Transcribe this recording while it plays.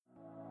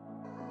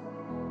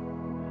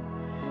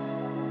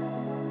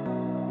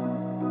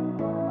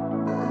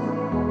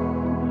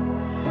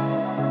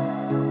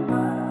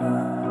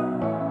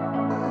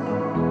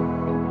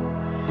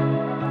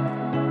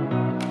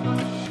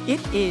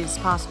is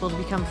possible to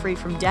become free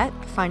from debt,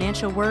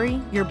 financial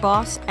worry, your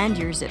boss, and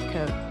your zip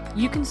code.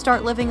 You can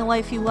start living a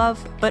life you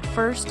love, but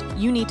first,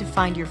 you need to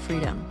find your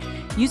freedom.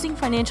 Using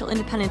financial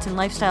independence and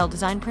lifestyle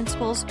design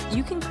principles,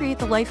 you can create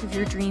the life of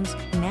your dreams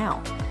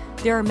now.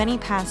 There are many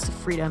paths to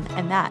freedom,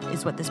 and that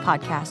is what this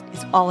podcast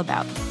is all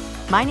about.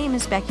 My name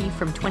is Becky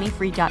from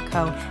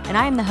 20free.co, and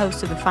I am the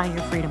host of the Find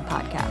Your Freedom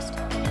podcast.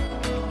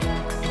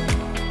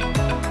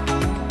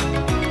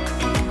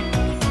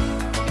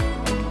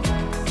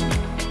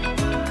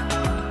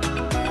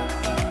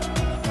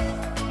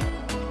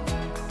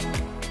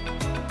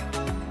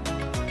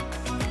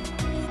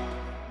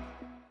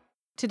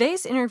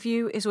 Today's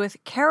interview is with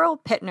Carol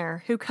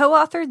Pittner, who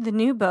co-authored the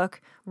new book,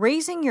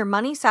 Raising Your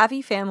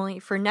Money-Savvy Family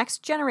for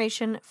Next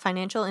Generation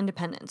Financial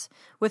Independence,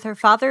 with her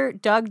father,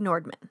 Doug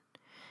Nordman.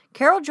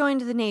 Carol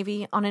joined the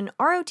Navy on an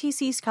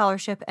ROTC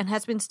scholarship and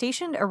has been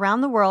stationed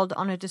around the world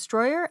on a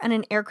destroyer and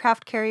an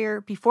aircraft carrier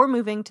before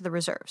moving to the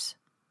reserves.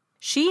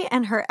 She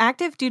and her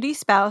active duty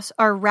spouse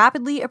are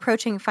rapidly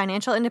approaching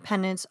financial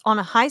independence on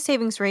a high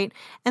savings rate,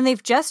 and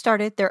they've just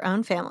started their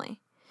own family.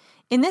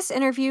 In this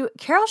interview,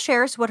 Carol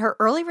shares what her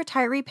early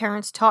retiree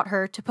parents taught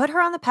her to put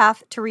her on the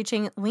path to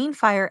reaching lean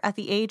fire at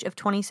the age of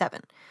 27.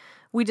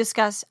 We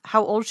discuss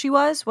how old she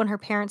was when her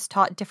parents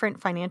taught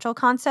different financial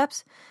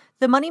concepts,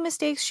 the money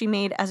mistakes she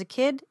made as a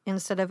kid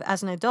instead of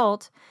as an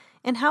adult,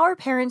 and how her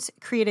parents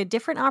created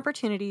different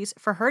opportunities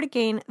for her to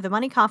gain the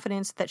money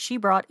confidence that she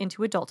brought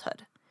into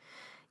adulthood.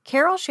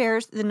 Carol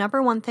shares the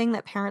number one thing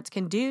that parents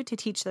can do to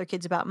teach their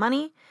kids about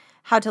money,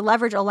 how to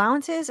leverage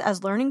allowances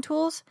as learning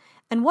tools,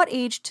 and what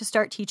age to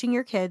start teaching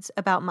your kids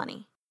about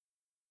money.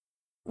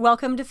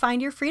 Welcome to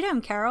Find Your Freedom,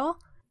 Carol.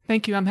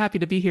 Thank you. I'm happy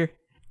to be here.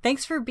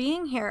 Thanks for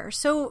being here.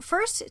 So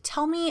first,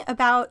 tell me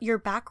about your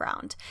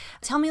background.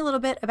 Tell me a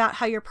little bit about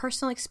how your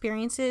personal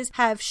experiences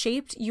have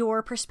shaped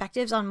your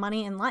perspectives on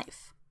money and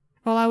life.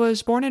 Well, I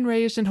was born and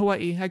raised in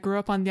Hawaii. I grew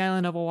up on the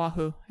island of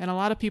Oahu, and a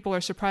lot of people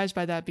are surprised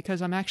by that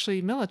because I'm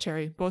actually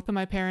military. Both of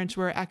my parents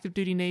were active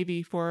duty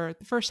Navy for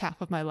the first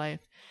half of my life.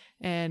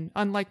 And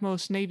unlike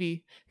most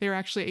Navy, they were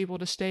actually able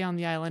to stay on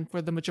the island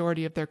for the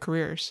majority of their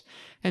careers.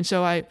 And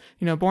so I,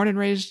 born and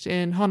raised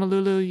in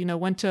Honolulu,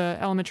 went to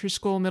elementary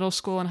school, middle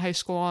school, and high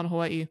school on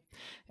Hawaii.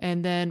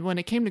 And then when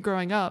it came to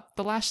growing up,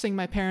 the last thing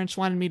my parents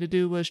wanted me to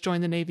do was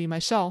join the Navy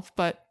myself,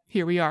 but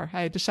here we are.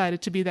 I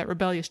decided to be that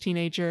rebellious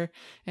teenager.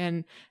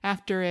 And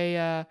after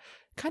a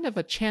kind of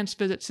a chance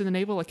visit to the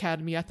Naval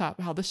Academy, I thought,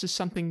 wow, this is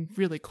something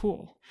really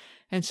cool.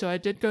 And so I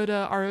did go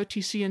to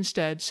ROTC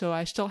instead, so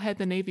I still had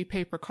the Navy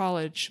pay for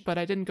college, but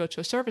I didn't go to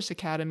a service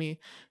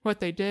academy. What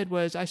they did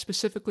was I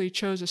specifically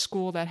chose a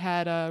school that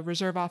had a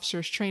Reserve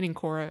Officers Training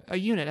Corps, a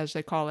unit as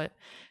they call it.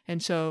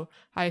 And so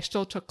I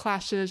still took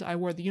classes, I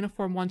wore the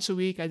uniform once a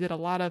week, I did a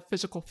lot of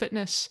physical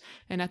fitness,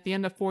 and at the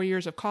end of 4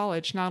 years of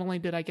college, not only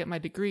did I get my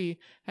degree,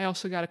 I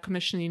also got a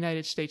commission in the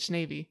United States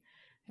Navy.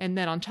 And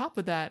then on top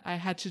of that, I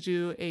had to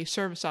do a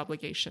service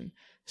obligation.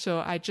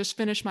 So I just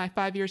finished my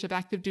 5 years of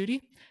active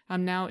duty.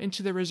 I'm now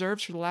into the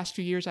reserves for the last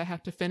few years I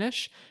have to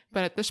finish.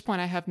 But at this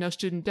point, I have no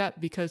student debt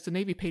because the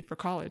Navy paid for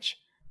college.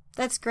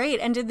 That's great.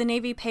 And did the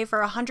Navy pay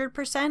for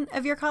 100%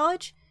 of your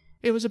college?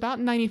 It was about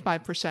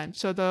 95%.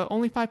 So the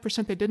only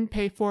 5% they didn't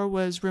pay for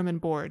was room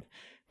and board.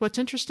 What's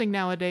interesting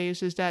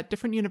nowadays is that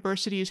different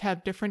universities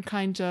have different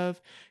kinds of,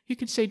 you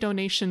could say,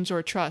 donations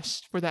or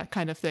trusts for that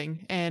kind of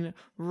thing. And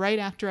right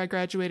after I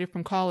graduated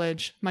from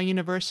college, my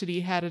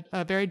university had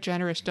a very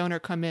generous donor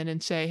come in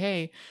and say,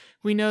 hey,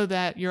 we know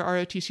that your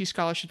ROTC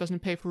scholarship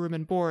doesn't pay for room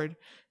and board.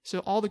 So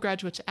all the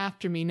graduates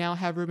after me now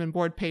have room and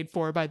board paid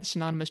for by this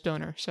anonymous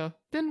donor. So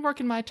didn't work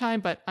in my time,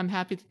 but I'm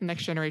happy that the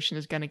next generation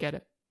is going to get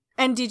it.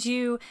 And did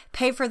you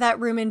pay for that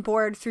room and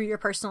board through your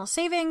personal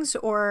savings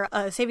or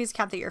a savings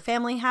account that your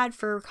family had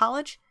for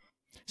college?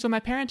 So my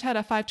parents had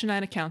a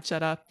 529 account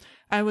set up.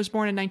 I was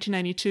born in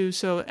 1992,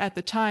 so at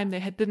the time they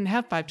didn't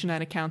have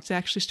 529 accounts. They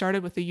actually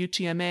started with a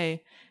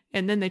UTMA,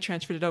 and then they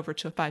transferred it over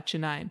to a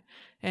 529.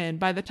 And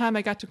by the time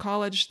I got to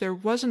college, there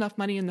was enough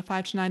money in the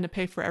 529 to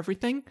pay for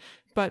everything,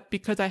 but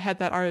because I had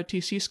that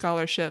ROTC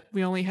scholarship,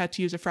 we only had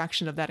to use a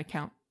fraction of that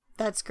account.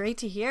 That's great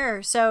to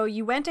hear. So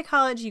you went to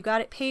college, you got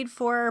it paid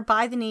for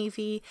by the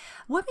Navy.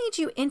 What made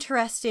you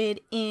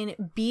interested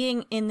in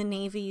being in the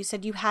Navy? You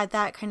said you had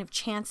that kind of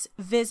chance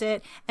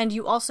visit, and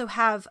you also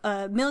have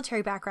a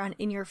military background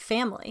in your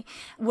family.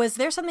 Was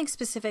there something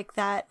specific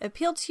that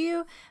appealed to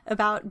you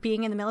about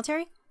being in the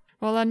military?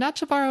 Well, not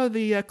to borrow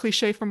the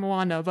cliche from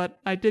Moana, but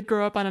I did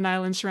grow up on an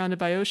island surrounded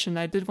by ocean.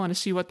 I did want to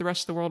see what the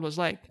rest of the world was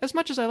like. As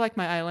much as I like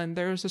my island,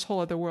 there was this whole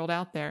other world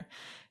out there.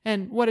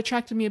 And what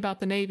attracted me about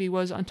the Navy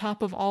was on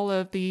top of all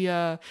of the,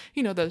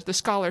 the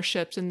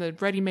scholarships and the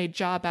ready-made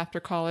job after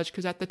college,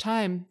 because at the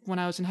time when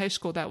I was in high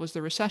school, that was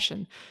the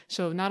recession.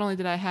 So not only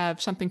did I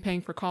have something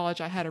paying for college,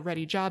 I had a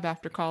ready job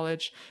after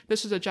college.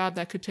 This is a job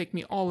that could take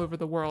me all over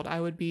the world. I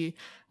would be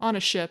on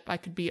a ship. I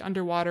could be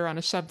underwater on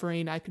a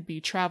submarine. I could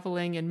be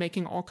traveling and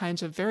making all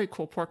kinds of very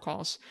cool port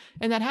calls.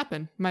 And that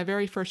happened. My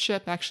very first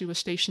ship actually was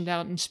stationed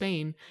out in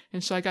Spain.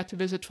 And so I got to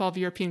visit 12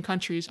 European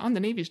countries on the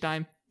Navy's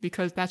dime.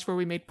 because that's where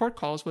we made port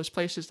calls, was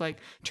places like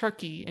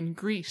Turkey and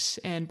Greece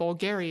and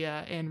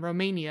Bulgaria and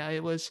Romania.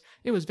 It was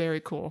very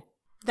cool.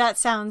 That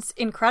sounds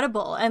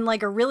incredible and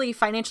like a really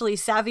financially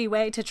savvy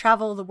way to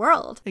travel the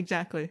world.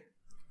 Exactly.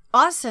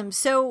 Awesome.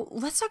 So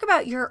let's talk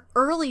about your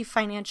early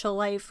financial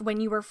life when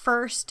you were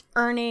first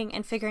earning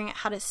and figuring out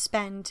how to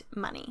spend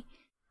money.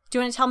 Do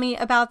you want to tell me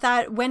about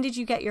that? When did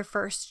you get your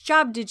first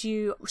job? Did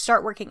you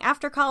start working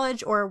after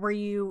college, or were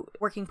you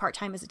working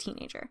part-time as a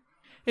teenager?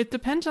 It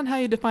depends on how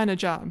you define a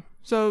job.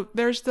 So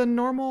there's the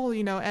normal,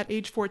 at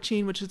age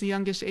 14, which is the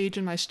youngest age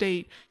in my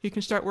state, you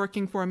can start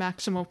working for a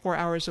maximum of 4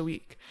 hours a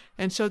week.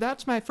 And so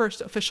that's my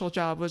first official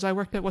job, was I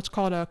worked at what's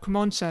called a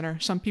Kumon Center.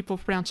 Some people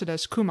pronounce it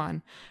as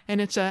Kuman.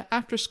 And it's a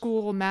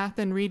after-school math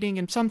and reading,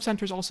 and some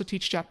centers also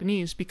teach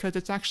Japanese because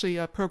it's actually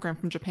a program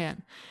from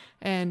Japan.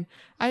 And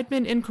I'd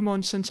been in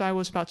Kumon since I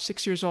was about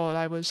 6 years old.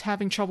 I was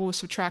having trouble with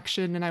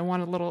subtraction, and I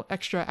wanted a little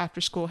extra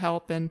after-school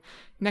help. And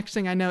next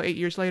thing I know, 8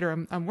 years later,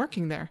 I'm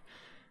working there.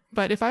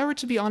 But if I were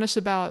to be honest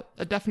about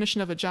a definition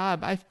of a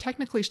job, I've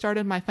technically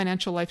started my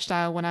financial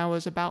lifestyle when I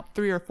was about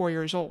 3 or 4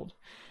 years old.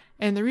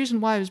 And the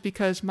reason why is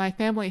because my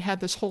family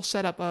had this whole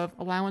setup of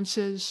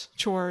allowances,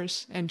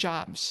 chores, and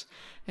jobs.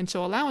 And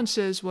so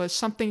allowances was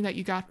something that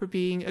you got for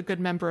being a good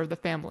member of the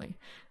family.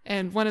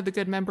 And one of the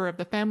good member of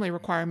the family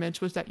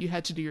requirements was that you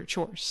had to do your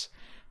chores.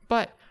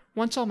 But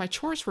once all my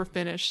chores were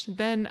finished,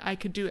 then I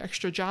could do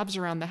extra jobs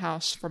around the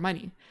house for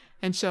money.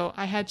 And so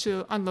I had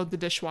to unload the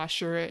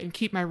dishwasher and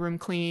keep my room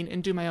clean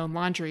and do my own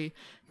laundry.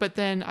 But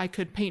then I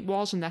could paint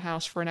walls in the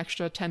house for an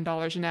extra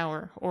 $10 an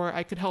hour. Or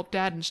I could help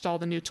Dad install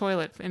the new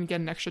toilet and get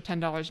an extra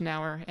 $10 an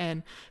hour.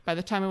 And by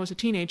the time I was a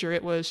teenager,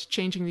 it was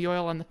changing the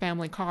oil on the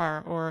family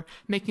car or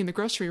making the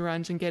grocery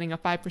runs and getting a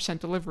 5%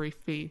 delivery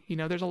fee.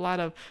 There's a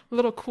lot of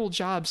little cool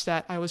jobs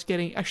that I was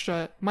getting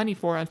extra money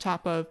for on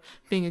top of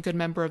being a good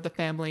member of the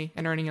family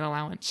and earning an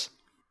allowance.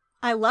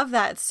 I love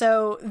that.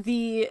 So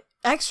the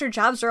extra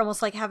jobs are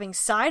almost like having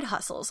side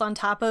hustles on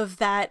top of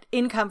that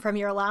income from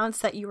your allowance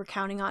that you were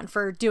counting on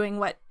for doing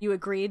what you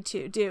agreed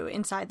to do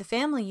inside the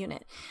family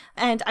unit.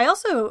 And I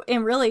also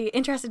am really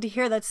interested to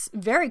hear that's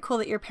very cool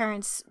that your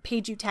parents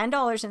paid you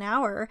 $10 an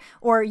hour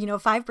or,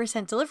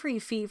 5% delivery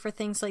fee for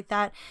things like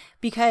that,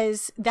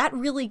 because that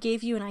really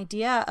gave you an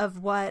idea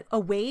of what a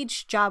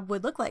wage job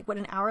would look like, what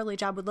an hourly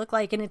job would look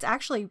like. And it's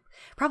actually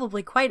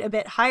probably quite a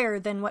bit higher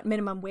than what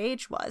minimum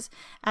wage was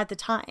at the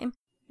time.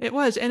 It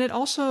was, and it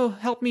also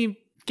helped me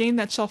gain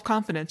that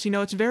self-confidence.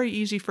 It's very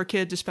easy for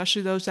kids,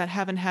 especially those that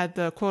haven't had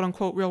the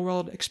quote-unquote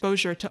real-world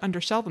exposure, to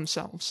undersell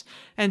themselves.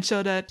 And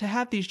so to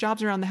have these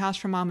jobs around the house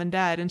for Mom and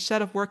Dad,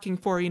 instead of working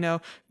for,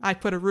 I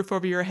put a roof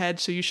over your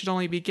head, so you should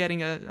only be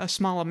getting a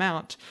small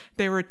amount,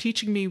 they were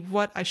teaching me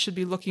what I should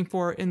be looking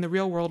for in the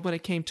real world when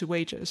it came to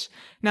wages.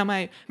 Now,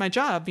 my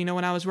job,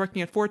 when I was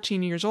working at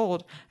 14 years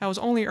old, I was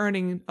only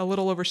earning a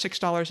little over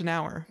 $6 an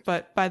hour.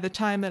 But by the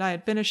time that I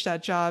had finished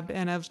that job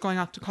and I was going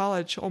off to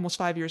college almost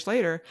 5 years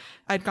later,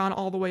 I'd gone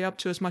all the way up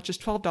to as much as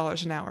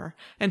 $12 an hour.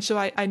 And so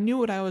I knew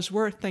what I was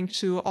worth thanks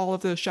to all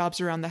of those jobs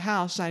around the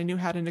house, and I knew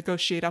how to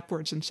negotiate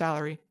upwards in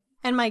salary.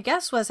 And my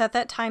guess was at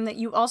that time that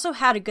you also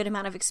had a good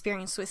amount of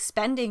experience with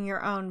spending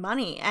your own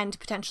money and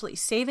potentially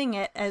saving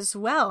it as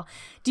well.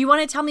 Do you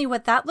want to tell me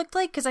what that looked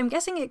like? Because I'm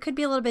guessing it could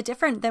be a little bit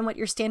different than what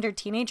your standard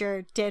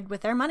teenager did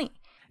with their money.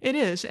 It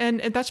is,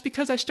 and that's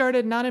because I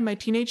started not in my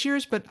teenage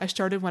years, but I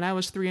started when I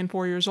was 3 and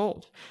 4 years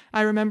old.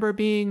 I remember I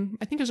think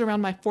it was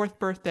around my 4th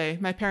birthday,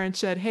 my parents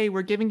said, hey,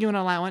 we're giving you an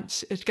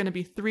allowance. It's going to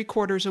be 3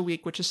 quarters a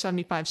week, which is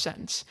 75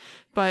 cents.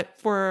 But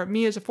for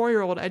me as a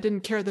 4-year-old, I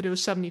didn't care that it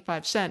was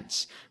 75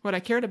 cents. What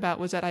I cared about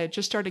was that I had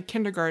just started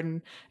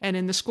kindergarten, and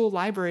in the school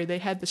library, they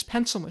had this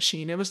pencil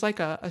machine. It was like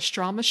a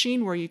straw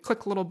machine where you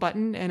click a little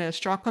button and a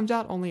straw comes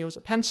out, only it was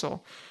a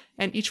pencil.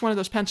 And each one of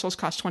those pencils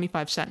cost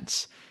 25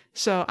 cents.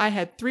 So I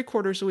had 3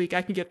 quarters a week.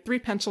 I could get 3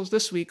 pencils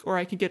this week, or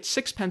I could get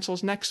 6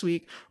 pencils next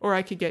week, or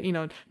I could get,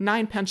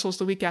 9 pencils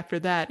the week after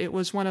that. It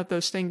was one of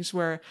those things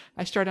where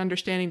I started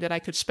understanding that I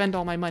could spend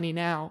all my money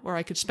now, or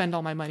I could spend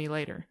all my money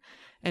later.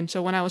 And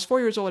so when I was 4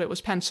 years old, it was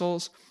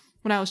pencils.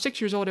 When I was 6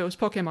 years old, it was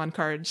Pokemon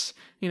cards.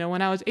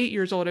 When I was 8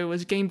 years old, it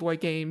was Game Boy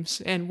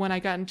games. And when I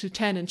got into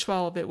 10 and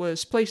 12, it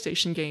was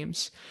PlayStation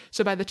games.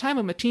 So by the time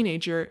I'm a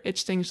teenager,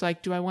 it's things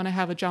like, do I want to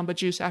have a Jamba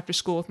Juice after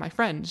school with my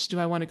friends? Do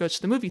I want to go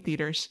to the movie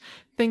theaters?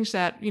 Things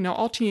that,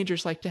 all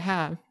teenagers like to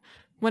have.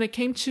 When it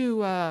came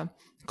to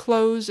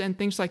clothes and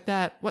things like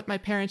that, what my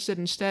parents did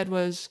instead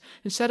was,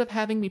 instead of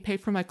having me pay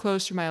for my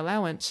clothes through my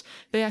allowance,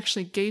 they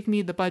actually gave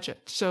me the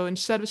budget. So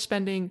instead of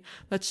spending,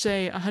 let's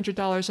say,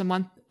 $100 a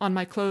month on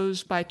my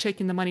clothes by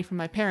taking the money from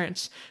my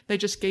parents, they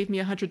just gave me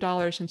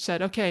 $100 and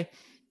said, okay,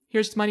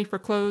 here's the money for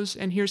clothes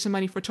and here's the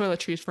money for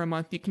toiletries for a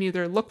month. You can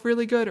either look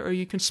really good or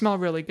you can smell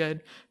really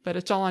good, but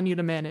it's all on you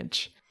to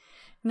manage.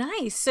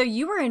 Nice. So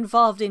you were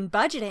involved in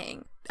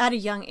budgeting at a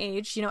young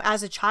age,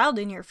 as a child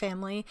in your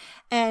family,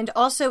 and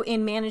also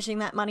in managing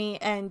that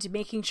money and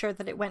making sure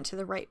that it went to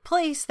the right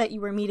place, that you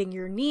were meeting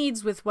your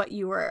needs with what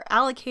you were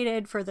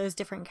allocated for those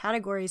different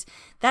categories.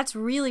 That's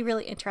really,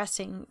 really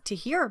interesting to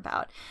hear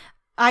about.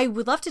 I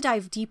would love to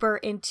dive deeper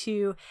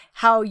into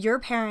how your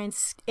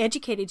parents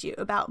educated you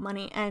about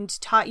money and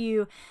taught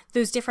you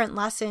those different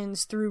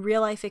lessons through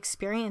real life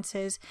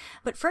experiences.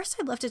 But first,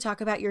 I'd love to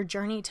talk about your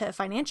journey to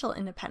financial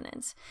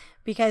independence,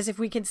 because if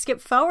we could skip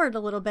forward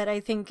a little bit, I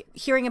think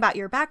hearing about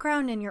your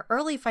background and your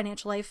early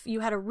financial life,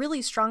 you had a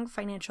really strong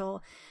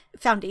financial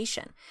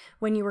foundation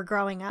when you were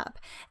growing up.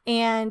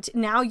 And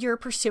now you're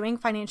pursuing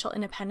financial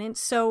independence.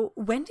 So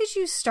when did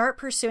you start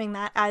pursuing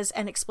that as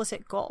an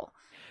explicit goal?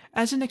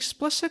 As an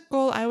explicit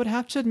goal, I would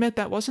have to admit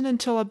that wasn't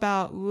until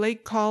about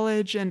late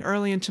college and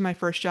early into my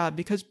first job,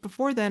 because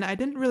before then, I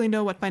didn't really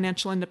know what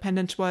financial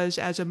independence was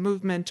as a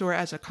movement or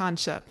as a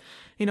concept.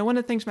 One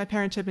of the things my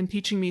parents have been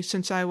teaching me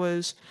since I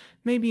was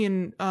maybe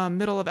in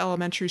middle of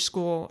elementary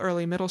school,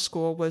 early middle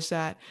school, was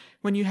that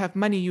when you have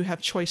money, you have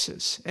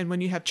choices. And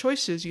when you have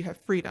choices, you have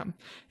freedom.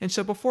 And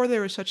so before there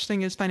was such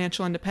thing as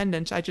financial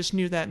independence, I just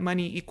knew that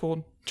money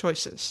equaled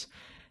choices.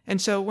 And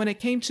so when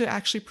it came to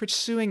actually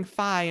pursuing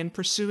FI and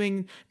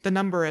pursuing the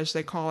number, as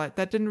they call it,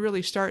 that didn't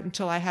really start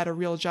until I had a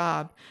real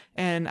job.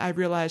 And I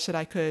realized that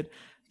I could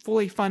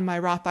fully fund my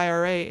Roth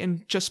IRA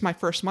in just my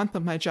first month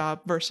of my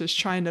job versus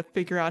trying to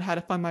figure out how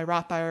to fund my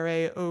Roth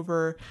IRA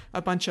over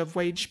a bunch of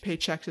wage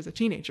paychecks as a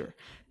teenager.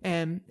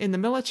 And in the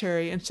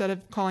military, instead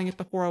of calling it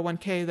the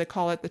 401k, they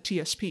call it the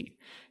TSP.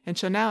 And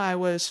so now I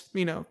was,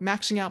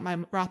 maxing out my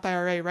Roth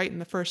IRA right in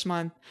the first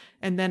month,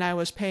 and then I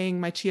was paying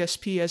my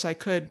TSP as I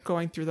could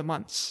going through the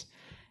months.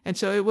 And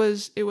so it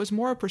was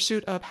more a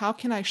pursuit of how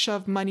can I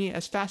shove money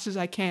as fast as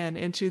I can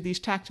into these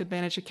tax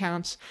advantage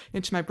accounts,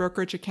 into my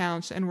brokerage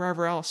accounts, and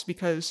wherever else,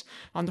 because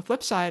on the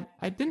flip side,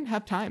 I didn't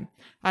have time.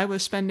 I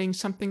was spending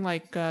something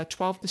like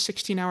 12 to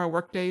 16-hour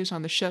workdays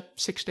on the ship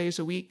 6 days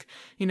a week.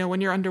 When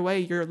you're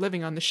underway, you're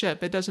living on the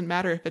ship. It doesn't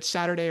matter if it's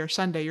Saturday or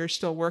Sunday, you're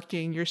still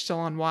working, you're still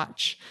on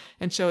watch.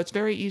 And so it's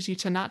very easy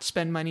to not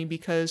spend money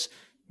because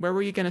where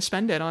were you going to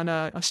spend it? On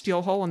a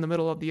steel hull in the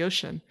middle of the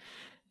ocean?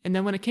 And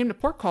then when it came to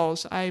port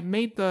calls, I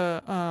made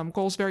the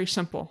goals very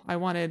simple. I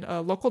wanted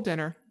a local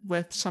dinner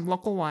with some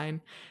local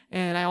wine,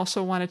 and I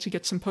also wanted to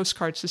get some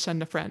postcards to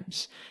send to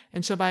friends.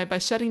 And so by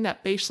setting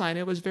that baseline,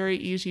 it was very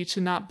easy to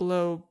not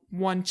blow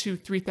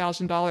 $1,000, $2,000,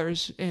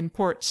 $3,000 in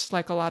ports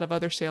like a lot of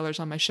other sailors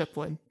on my ship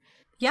would.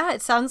 Yeah,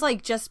 it sounds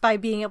like just by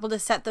being able to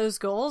set those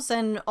goals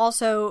and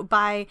also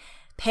by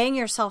paying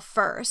yourself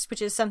first,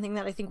 which is something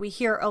that I think we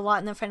hear a lot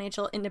in the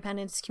financial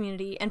independence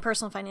community and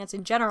personal finance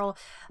in general,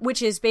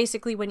 which is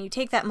basically when you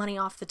take that money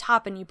off the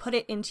top and you put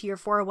it into your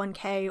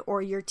 401k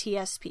or your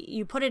TSP,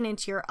 you put it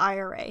into your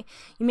IRA,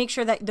 you make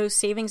sure that those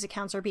savings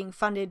accounts are being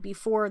funded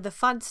before the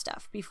fun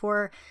stuff,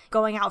 before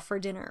going out for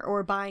dinner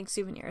or buying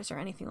souvenirs or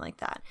anything like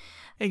that.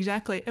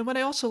 Exactly. And what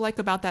I also like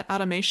about that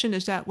automation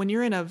is that when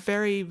you're in a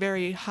very,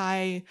 very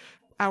high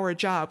hour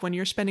job, when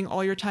you're spending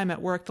all your time at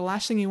work, the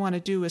last thing you want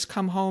to do is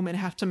come home and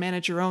have to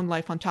manage your own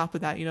life on top of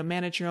that,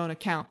 manage your own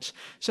accounts.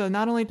 So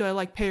not only do I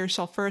like pay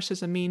yourself first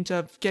as a means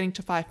of getting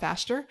to FI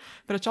faster,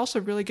 but it's also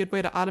a really good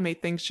way to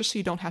automate things just so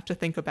you don't have to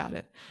think about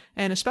it.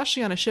 And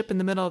especially on a ship in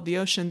the middle of the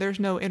ocean,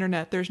 there's no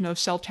internet, there's no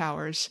cell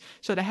towers.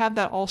 So to have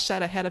that all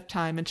set ahead of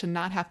time and to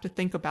not have to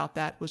think about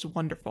that was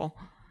wonderful.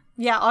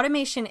 Yeah,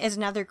 automation is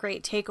another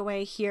great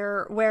takeaway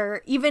here,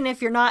 where even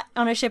if you're not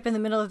on a ship in the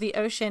middle of the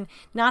ocean,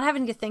 not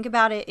having to think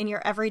about it in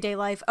your everyday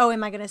life, oh,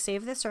 am I going to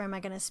save this or am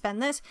I going to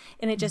spend this?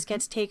 And it just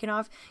gets taken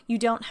off. You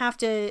don't have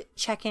to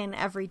check in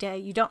every day.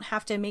 You don't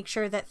have to make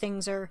sure that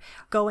things are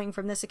going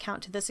from this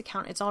account to this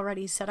account. It's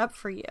already set up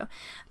for you.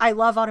 I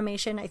love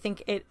automation. I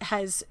think it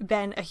has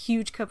been a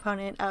huge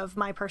component of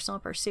my personal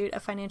pursuit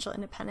of financial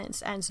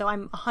independence. And so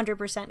I'm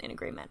 100% in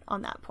agreement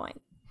on that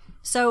point.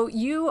 So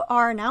you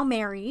are now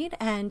married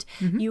and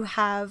you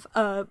have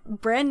a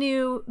brand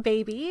new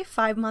baby,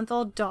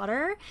 5-month-old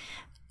daughter.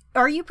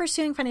 Are you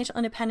pursuing financial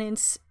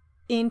independence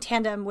in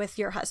tandem with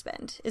your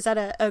husband? Is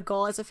that a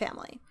goal as a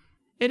family?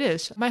 It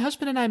is. My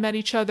husband and I met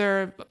each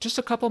other just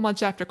a couple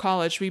months after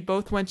college. We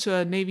both went to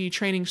a Navy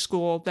training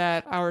school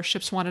that our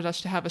ships wanted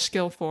us to have a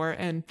skill for,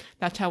 and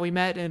that's how we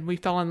met, and we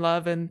fell in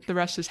love, and the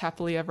rest is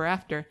happily ever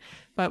after.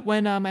 But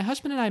when my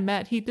husband and I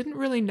met, he didn't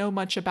really know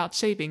much about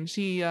savings.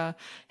 He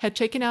had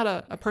taken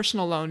out a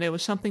personal loan. It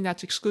was something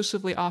that's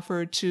exclusively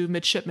offered to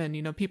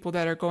midshipmen, people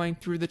that are going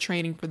through the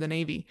training for the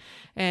Navy.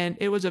 And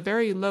it was a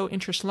very low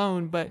interest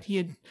loan, but he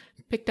had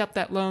picked up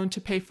that loan to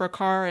pay for a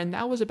car, and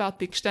that was about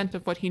the extent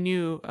of what he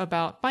knew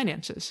about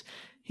finances.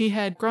 He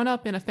had grown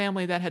up in a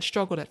family that had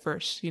struggled at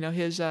first.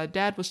 His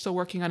dad was still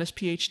working on his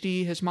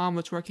PhD. His mom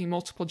was working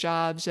multiple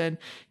jobs, and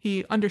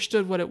he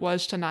understood what it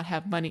was to not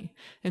have money.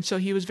 And so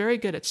he was very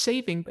good at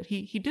saving, but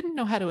he didn't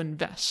know how to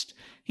invest.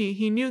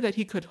 He knew that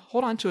he could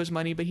hold on to his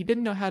money, but he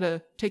didn't know how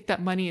to take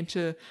that money and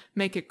to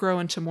make it grow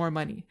into more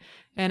money.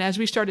 And as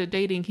we started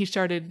dating, he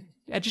started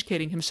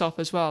educating himself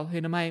as well.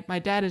 My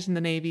dad is in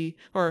the Navy,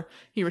 or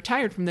he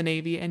retired from the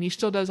Navy, and he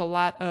still does a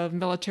lot of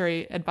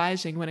military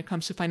advising when it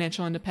comes to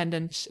financial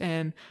independence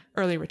and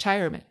early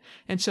retirement.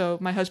 And so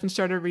my husband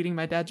started reading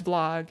my dad's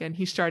blog, and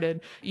he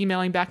started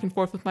emailing back and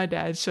forth with my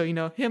dad. So,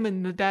 him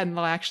and the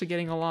dad-in-law actually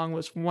getting along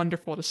was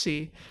wonderful to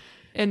see.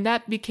 And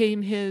that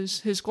became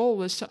his goal,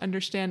 was to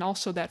understand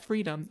also that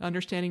freedom,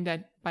 understanding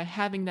that by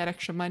having that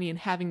extra money and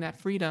having that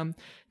freedom,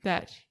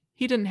 that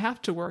he didn't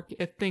have to work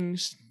if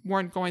things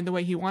weren't going the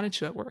way he wanted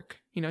to at work.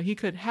 He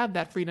could have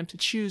that freedom to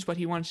choose what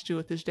he wanted to do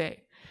with his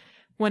day.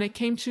 When it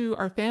came to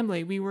our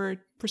family, we were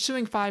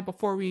pursuing Phi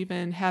before we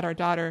even had our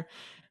daughter,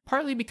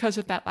 partly because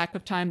of that lack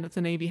of time that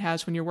the Navy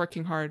has when you're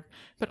working hard,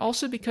 but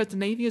also because the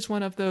Navy is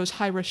one of those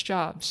high-risk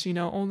jobs.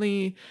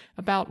 Only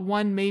about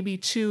 1, maybe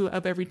 2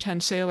 of every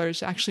 10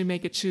 sailors actually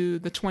make it to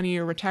the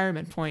 20-year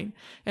retirement point.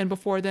 And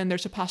before then,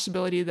 there's a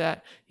possibility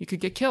that you could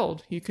get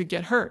killed, you could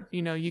get hurt,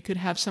 you could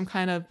have some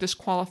kind of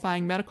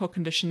disqualifying medical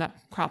condition that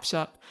crops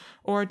up,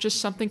 or just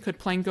something could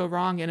plain go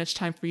wrong and it's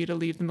time for you to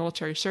leave the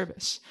military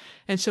service.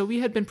 And so we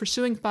had been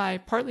pursuing Phi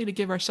partly to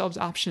give ourselves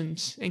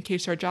options in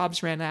case our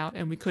jobs ran out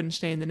and we couldn't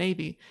stay in the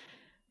Navy.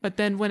 But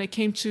then when it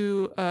came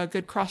to a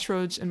good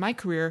crossroads in my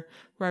career,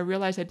 where I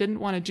realized I didn't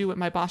want to do what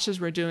my bosses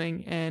were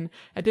doing and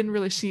I didn't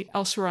really see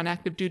elsewhere on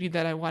active duty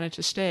that I wanted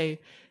to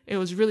stay, it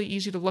was really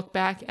easy to look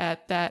back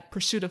at that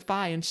pursuit of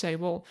Phi and say,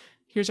 well,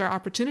 here's our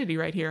opportunity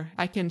right here.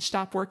 I can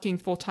stop working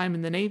full-time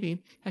in the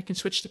Navy. I can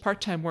switch to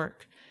part-time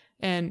work.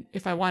 And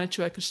if I wanted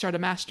to, I could start a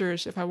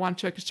master's. If I wanted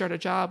to, I could start a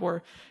job.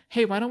 Or,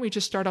 hey, why don't we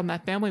just start on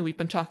that family we've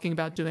been talking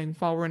about doing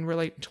while we're in our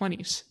late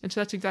 20s? And so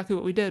that's exactly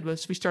what we did,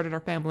 was we started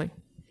our family.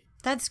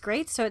 That's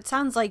great. So it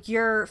sounds like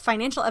your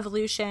financial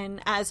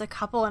evolution as a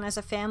couple and as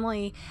a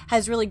family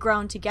has really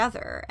grown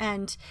together.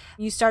 And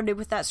you started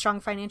with that strong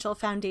financial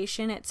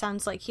foundation. It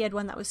sounds like he had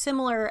one that was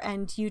similar,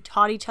 and you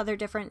taught each other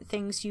different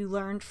things you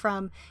learned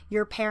from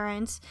your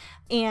parents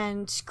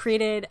and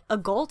created a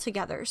goal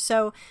together.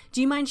 So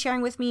do you mind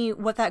sharing with me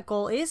what that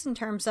goal is in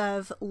terms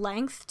of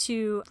length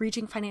to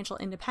reaching financial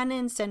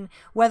independence, and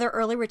whether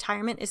early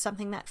retirement is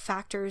something that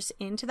factors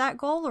into that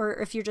goal, or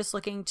if you're just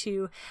looking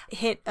to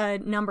hit a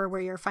number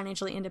where you're financially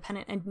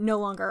independent and no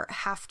longer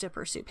have to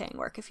pursue paying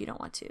work if you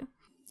don't want to?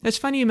 It's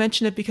funny you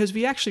mention it, because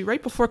we actually,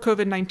 right before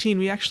COVID-19,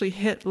 we actually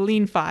hit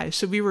lean Phi.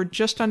 So we were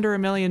just under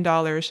 $1 million,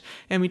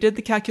 and we did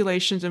the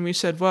calculations and we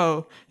said,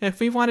 whoa,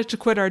 if we wanted to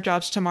quit our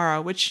jobs tomorrow,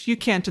 which you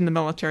can't in the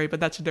military, but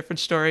that's a different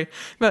story.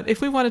 But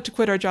if we wanted to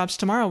quit our jobs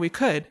tomorrow, we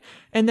could.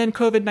 And then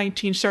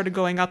COVID-19 started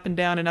going up and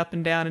down and up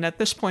and down. And at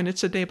this point,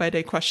 it's a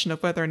day-by-day question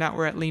of whether or not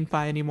we're at lean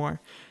Phi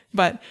anymore.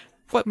 But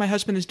what my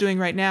husband is doing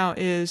right now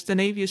is the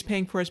Navy is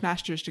paying for his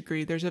master's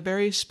degree. There's a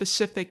very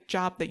specific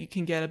job that you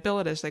can get, a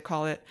billet as they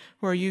call it,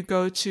 where you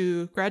go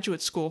to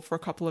graduate school for a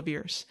couple of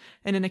years.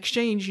 And in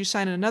exchange, you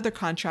sign another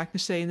contract to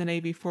stay in the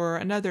Navy for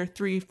another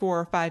 3, 4,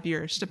 or 5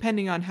 years,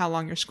 depending on how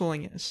long your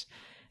schooling is.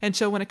 And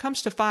so when it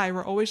comes to Phi,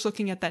 we're always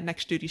looking at that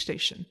next duty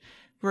station.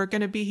 We're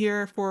going to be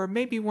here for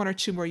maybe 1 or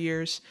 2 more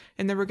years,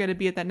 and then we're going to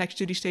be at that next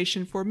duty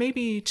station for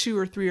maybe 2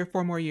 or 3 or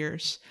 4 more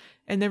years.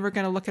 And then we're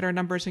going to look at our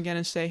numbers again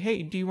and say,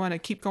 hey, do you want to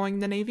keep going in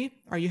the Navy?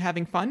 Are you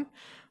having fun?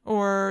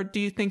 Or do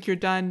you think you're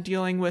done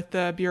dealing with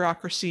the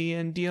bureaucracy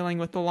and dealing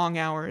with the long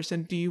hours?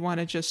 And do you want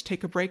to just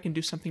take a break and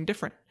do something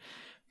different?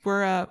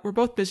 We're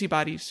both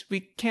busybodies. We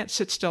can't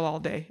sit still all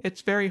day.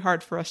 It's very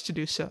hard for us to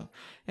do so.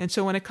 And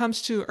so when it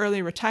comes to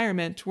early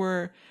retirement,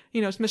 we're,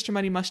 it's Mr.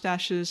 Money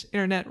Mustache's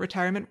internet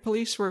retirement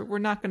police. We're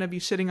not going to be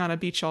sitting on a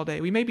beach all day.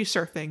 We may be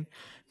surfing,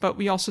 but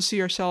we also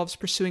see ourselves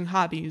pursuing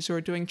hobbies or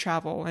doing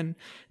travel. And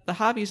the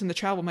hobbies and the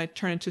travel might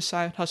turn into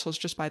side hustles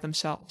just by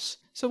themselves.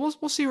 So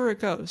we'll see where it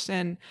goes.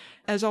 And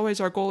as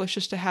always, our goal is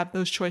just to have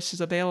those choices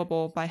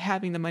available by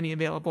having the money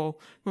available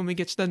when we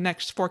get to the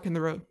next fork in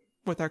the road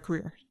with our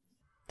career.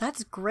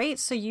 That's great.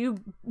 So you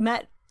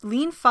met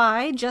lean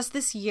Phi just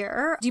this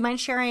year. Do you mind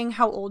sharing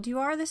how old you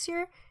are this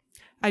year?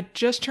 I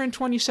just turned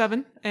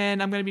 27,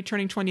 and I'm going to be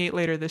turning 28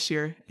 later this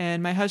year.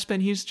 And my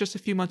husband, he's just a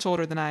few months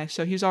older than I,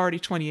 so he's already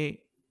 28.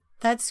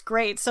 That's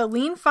great. So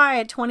lean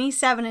Phi at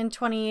 27 and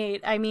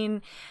 28, I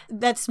mean,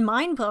 that's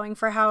mind-blowing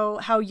for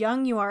how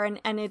young you are.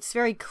 And it's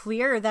very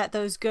clear that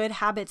those good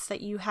habits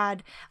that you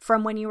had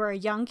from when you were a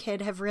young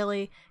kid have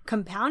really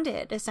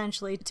compounded,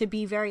 essentially, to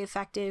be very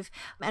effective.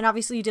 And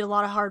obviously you did a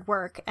lot of hard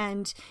work,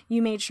 and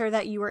you made sure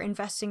that you were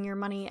investing your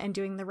money and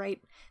doing the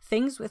right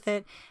things with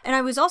it. And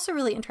I was also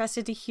really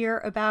interested to hear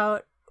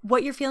about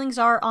what your feelings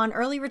are on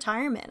early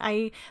retirement.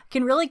 I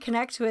can really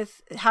connect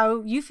with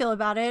how you feel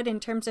about it in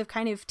terms of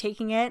kind of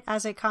taking it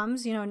as it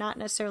comes, not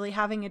necessarily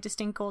having a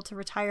distinct goal to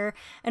retire,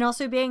 and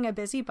also being a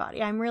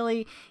busybody. I'm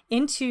really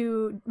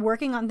into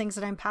working on things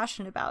that I'm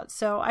passionate about.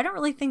 So I don't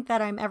really think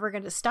that I'm ever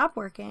going to stop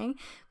working,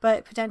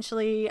 but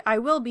potentially I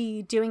will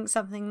be doing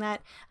something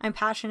that I'm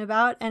passionate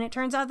about. And it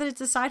turns out that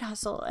it's a side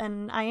hustle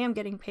and I am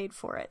getting paid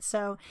for it.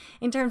 So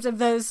in terms of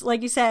those,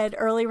 like you said,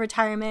 early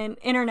retirement,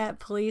 internet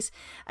police,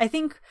 I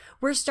think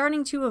we're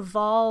starting to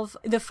evolve,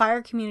 the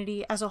FIRE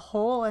community as a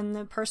whole and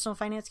the personal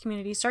finance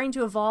community starting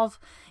to evolve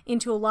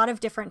into a lot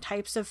of different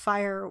types of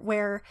FIRE,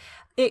 where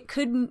it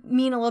could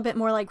mean a little bit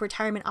more like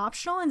retirement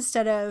optional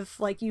instead of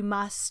like you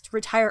must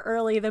retire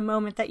early the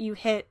moment that you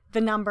hit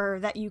the number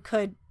that you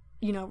could,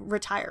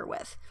 retire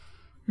with.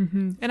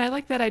 And I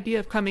like that idea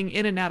of coming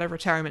in and out of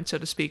retirement, so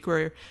to speak,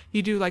 where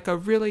you do like a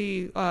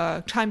really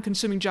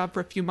time-consuming job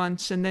for a few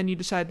months, and then you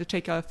decide to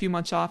take a few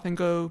months off and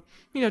go,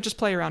 just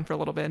play around for a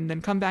little bit, and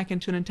then come back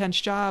into an intense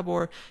job,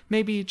 or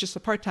maybe just a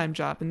part-time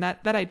job. And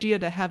that idea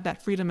to have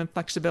that freedom and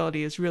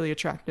flexibility is really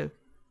attractive.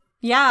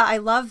 Yeah, I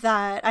love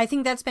that. I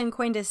think that's been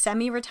coined as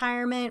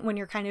semi-retirement, when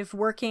you're kind of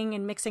working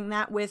and mixing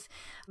that with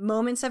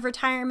moments of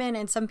retirement.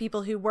 And some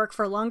people who work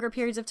for longer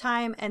periods of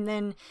time and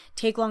then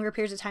take longer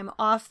periods of time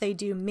off, they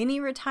do mini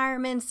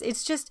retirements.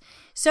 It's just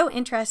so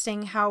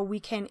interesting how we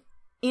can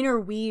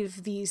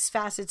interweave these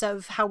facets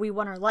of how we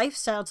want our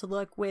lifestyle to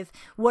look with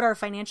what our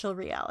financial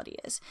reality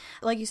is.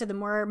 Like you said, the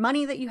more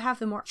money that you have,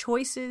 the more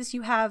choices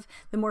you have,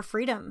 the more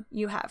freedom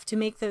you have to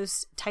make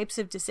those types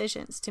of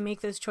decisions, to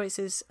make those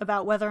choices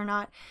about whether or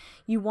not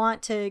you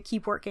want to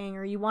keep working,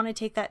 or you want to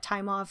take that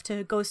time off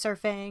to go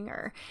surfing,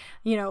 or,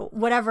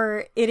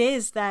 whatever it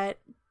is that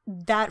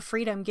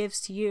freedom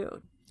gives to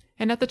you.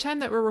 And at the time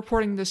that we're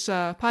reporting this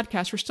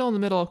podcast, we're still in the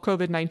middle of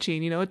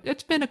COVID-19.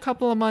 It's been a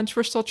couple of months.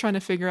 We're still trying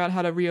to figure out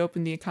how to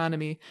reopen the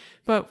economy.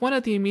 But one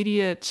of the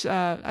immediate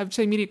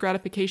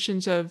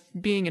gratifications of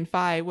being in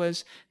FI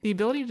was the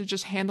ability to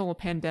just handle a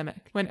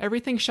pandemic. When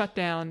everything shut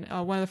down,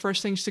 one of the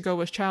first things to go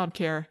was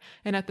childcare.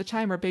 And at the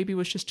time, our baby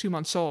was just 2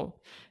 months old.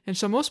 And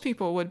so most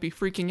people would be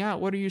freaking out.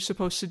 What are you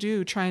supposed to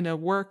do, trying to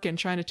work and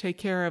trying to take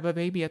care of a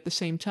baby at the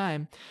same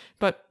time?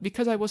 But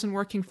because I wasn't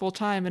working full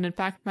time, and in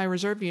fact, my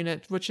reserve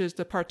unit, which is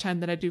the part-time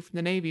that I do for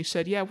the Navy,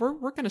 said, yeah, we're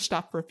going to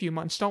stop for a few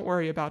months. Don't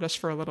worry about us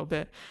for a little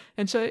bit.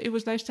 And so it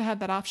was nice to have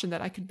that option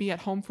that I could be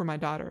at home for my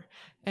daughter.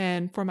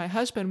 And for my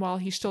husband, while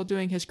he's still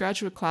doing his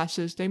graduate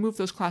classes, they moved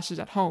those classes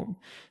at home.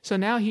 So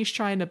now he's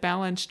trying to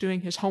balance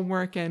doing his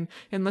homework and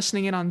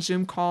listening in on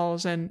Zoom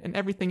calls and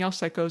everything else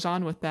that goes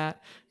on with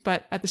that.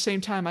 But at the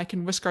same time, I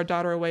can whisk our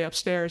daughter away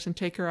upstairs and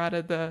take her out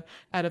of the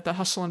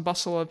hustle and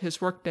bustle of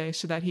his workday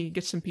so that he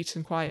gets some peace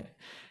and quiet.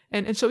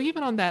 And so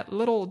even on that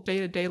little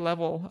day-to-day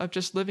level of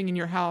just living in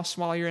your house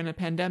while you're in a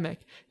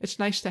pandemic, it's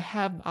nice to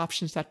have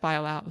options that FI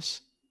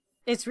allows.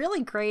 It's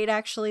really great,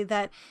 actually,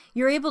 that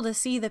you're able to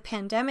see the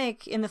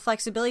pandemic and the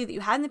flexibility that you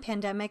had in the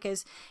pandemic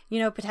as,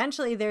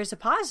 potentially there's a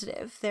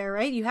positive there,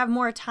 right? You have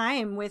more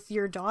time with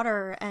your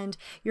daughter, and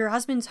your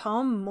husband's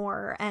home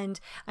more. And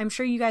I'm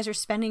sure you guys are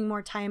spending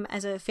more time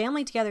as a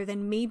family together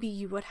than maybe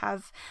you would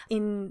have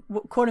in,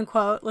 quote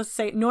unquote, let's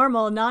say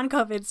normal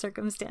non-COVID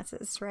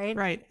circumstances, right?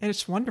 Right. And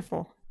it's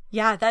wonderful.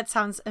 Yeah, that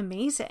sounds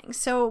amazing.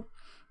 So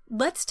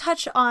let's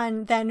touch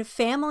on then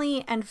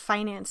family and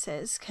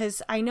finances,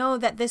 because I know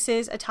that this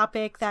is a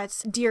topic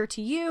that's dear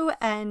to you,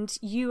 and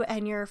you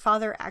and your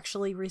father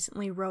actually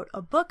recently wrote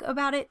a book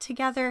about it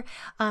together.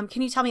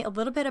 Can you tell me a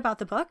little bit about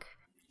the book?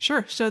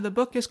 Sure. So the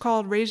book is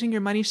called Raising Your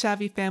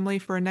Money-Savvy Family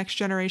for Next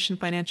Generation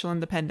Financial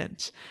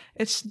Independence.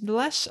 It's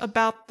less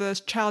about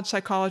the child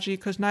psychology,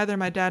 because neither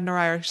my dad nor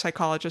I are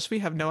psychologists. We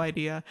have no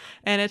idea.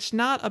 And it's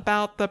not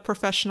about the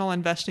professional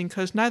investing,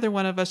 because neither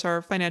one of us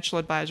are financial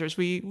advisors.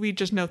 We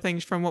just know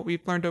things from what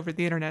we've learned over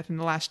the internet in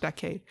the last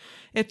decade.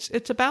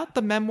 It's about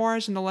the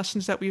memoirs and the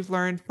lessons that we've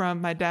learned from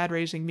my dad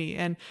raising me.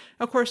 And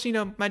of course,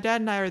 my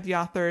dad and I are the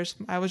authors.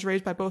 I was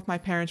raised by both my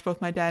parents,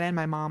 both my dad and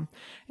my mom.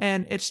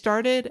 And it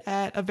started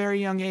at a very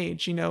young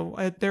age.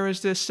 There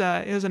was this,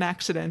 it was an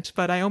accident,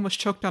 but I almost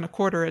choked on a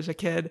quarter as a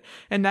kid.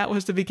 And that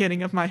was the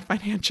beginning of my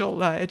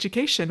financial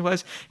education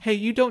was, hey,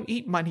 you don't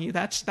eat money.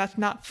 That's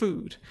not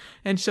food.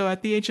 And so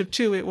at the age of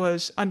 2, it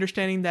was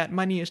understanding that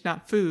money is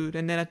not food.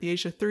 And then at the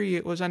age of 3,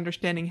 it was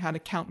understanding how to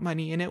count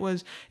money. And it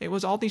was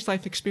all these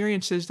life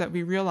experiences that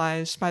we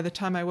realized by the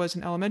time I was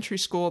in elementary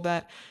school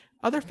that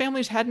other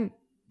families hadn't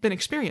been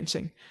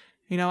experiencing.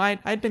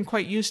 I'd been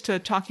quite used to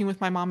talking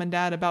with my mom and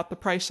dad about the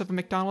price of a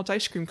McDonald's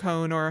ice cream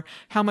cone, or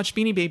how much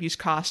Beanie Babies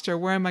cost, or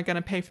where am I going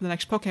to pay for the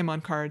next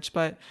Pokemon cards.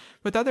 But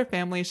with other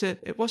families,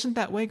 it wasn't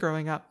that way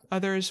growing up.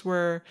 Others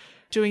were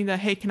doing the,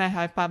 hey, can I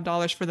have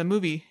 $5 for the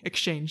movie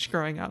exchange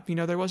growing up.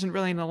 There wasn't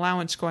really an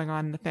allowance going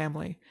on in the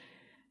family.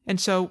 And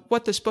so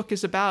what this book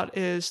is about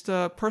is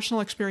the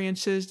personal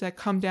experiences that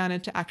come down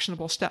into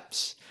actionable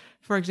steps.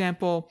 For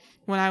example,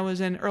 when I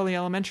was in early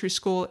elementary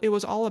school, it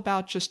was all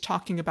about just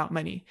talking about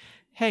money.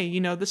 Hey,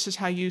 this is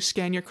how you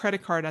scan your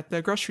credit card at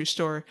the grocery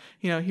store.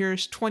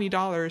 Here's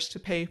 $20 to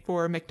pay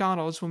for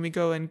McDonald's when we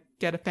go and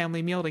get a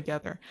family meal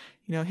together.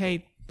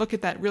 Hey, look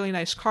at that really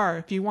nice car.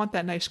 If you want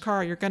that nice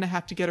car, you're going to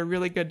have to get a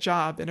really good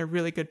job and a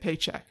really good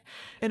paycheck.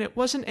 And it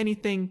wasn't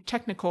anything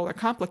technical or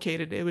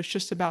complicated. It was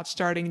just about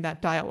starting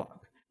that dialogue.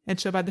 And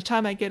so by the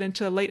time I get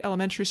into late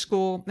elementary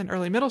school and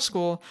early middle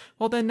school,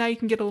 well, then now you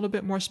can get a little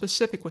bit more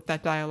specific with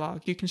that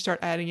dialogue. You can start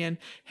adding in,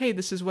 hey,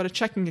 this is what a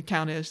checking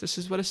account is. This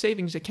is what a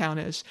savings account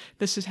is.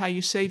 This is how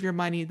you save your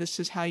money. This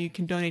is how you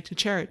can donate to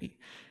charity.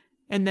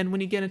 And then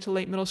when you get into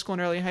late middle school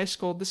and early high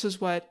school, this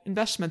is what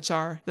investments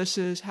are. This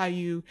is how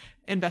you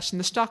invest in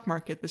the stock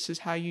market. This is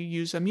how you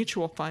use a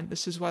mutual fund.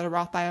 This is what a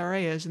Roth IRA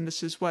is. And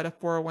this is what a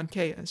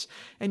 401k is.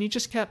 And you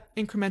just kept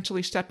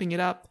incrementally stepping it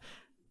up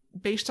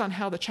based on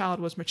how the child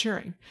was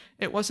maturing.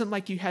 It wasn't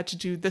like you had to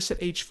do this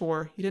at age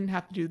 4. You didn't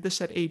have to do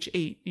this at age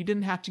 8. You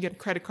didn't have to get a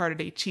credit card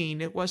at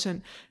 18. It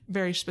wasn't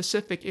very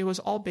specific. It was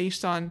all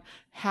based on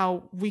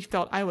how we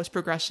felt I was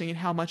progressing and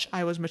how much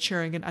I was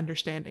maturing and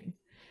understanding.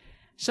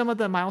 Some of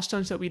the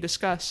milestones that we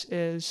discuss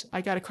is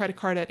I got a credit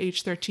card at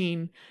age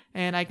 13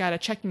 and I got a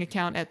checking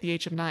account at the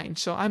age of 9.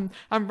 So I'm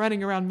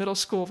running around middle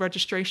school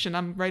registration.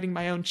 I'm writing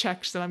my own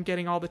checks and I'm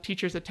getting all the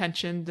teachers'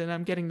 attention and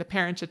I'm getting the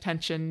parents'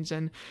 attentions.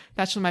 And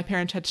that's when my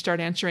parents had to start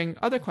answering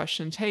other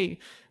questions. Hey,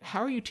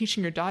 how are you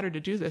teaching your daughter to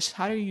do this?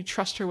 How do you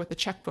trust her with a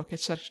checkbook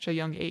at such a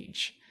young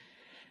age?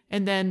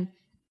 And then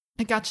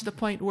it got to the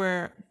point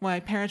where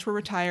my parents were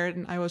retired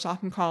and I was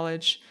off in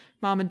college.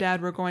 Mom and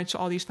Dad were going to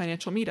all these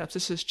financial meetups.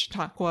 This is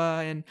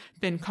Chautauqua and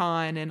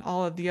BinCon and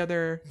all of the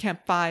other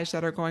Camp 5s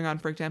that are going on,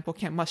 for example,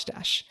 Camp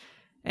Mustache.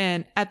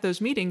 And at those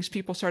meetings,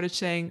 people started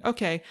saying,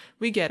 okay,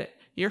 we get it.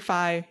 You're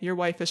Phi, your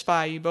wife is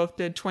Phi. You both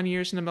did 20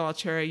 years in the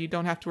military. You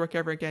don't have to work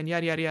ever again,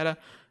 yada, yada, yada.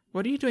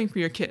 What are you doing for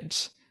your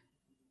kids?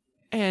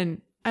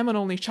 And I'm an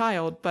only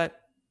child, but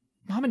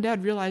Mom and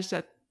Dad realized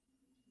that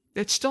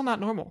it's still not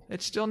normal.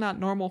 It's still not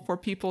normal for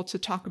people to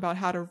talk about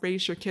how to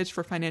raise your kids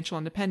for financial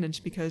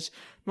independence because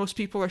most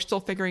people are still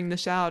figuring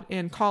this out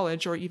in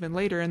college or even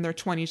later in their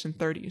 20s and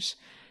 30s.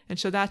 And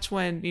so that's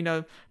when,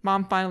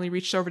 Mom finally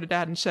reached over to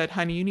Dad and said,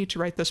 honey, you need to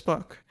write this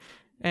book.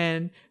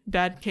 And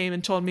Dad came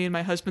and told me and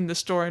my husband the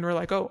story and we're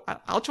like, oh,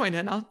 I'll join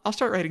in. I'll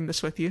start writing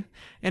this with you.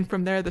 And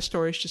from there, the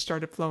stories just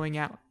started flowing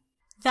out.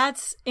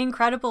 That's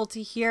incredible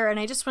to hear. And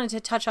I just wanted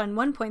to touch on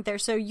one point there.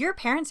 So your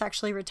parents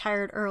actually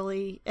retired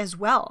early as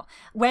well.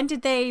 When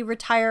did they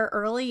retire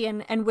early?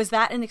 And was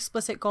that an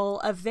explicit goal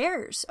of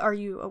theirs? Are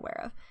you aware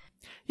of?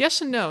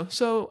 Yes and no.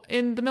 So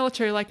in the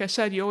military, like I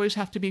said, you always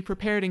have to be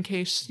prepared in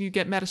case you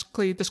get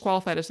medically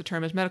disqualified, as the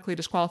term is. Medically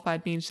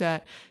disqualified means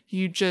that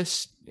you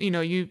just,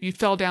 you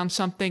fell down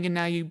something and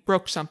now you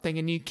broke something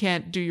and you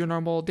can't do your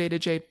normal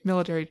day-to-day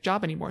military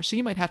job anymore. So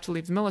you might have to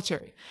leave the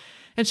military.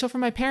 And so for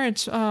my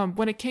parents,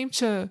 when it came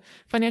to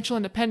financial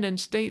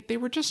independence, they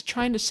were just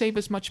trying to save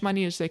as much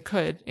money as they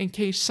could in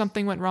case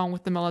something went wrong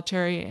with the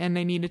military and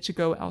they needed to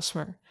go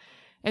elsewhere.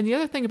 And the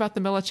other thing about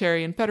the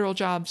military and federal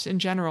jobs in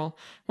general,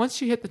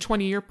 once you hit the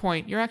 20-year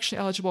point, you're actually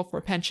eligible for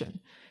a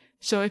pension.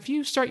 So if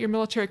you start your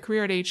military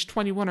career at age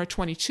 21 or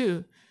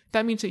 22,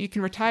 that means that you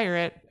can retire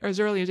at as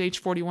early as age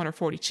 41 or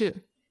 42.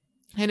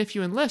 And if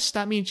you enlist,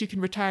 that means you can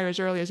retire as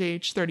early as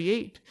age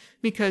 38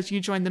 because you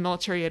joined the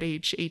military at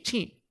age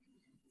 18.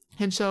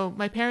 And so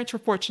my parents were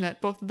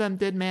fortunate. Both of them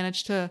did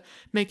manage to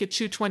make it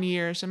to 20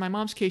 years. In my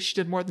mom's case, she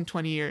did more than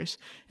 20 years.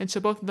 And so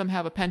both of them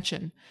have a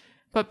pension.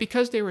 But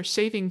because they were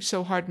saving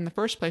so hard in the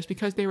first place,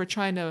 because they were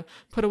trying to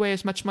put away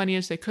as much money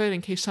as they could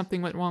in case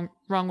something went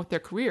wrong with their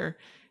career,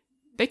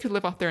 they could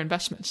live off their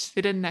investments.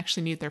 They didn't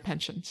actually need their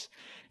pensions.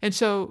 And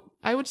so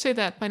I would say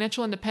that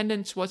financial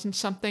independence wasn't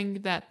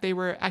something that they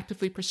were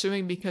actively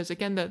pursuing because,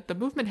 again, the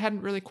movement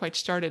hadn't really quite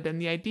started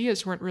and the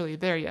ideas weren't really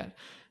there yet.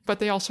 But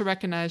they also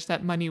recognized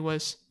that money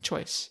was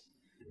choice.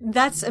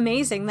 That's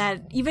amazing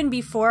that even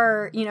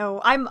before,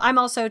 I'm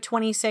also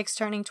 26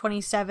 turning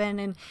 27.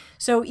 And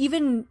so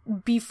even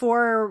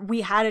before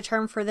we had a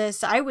term for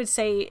this, I would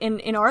say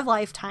in our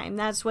lifetime,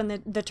 that's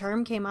when the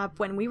term came up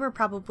when we were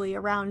probably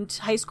around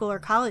high school or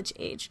college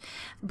age.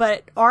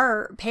 But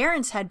our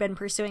parents had been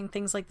pursuing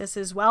things like this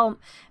as well.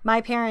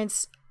 My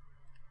parents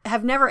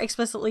have never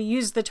explicitly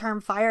used the term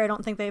FIRE. I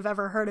don't think they've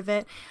ever heard of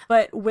it,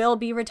 but will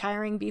be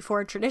retiring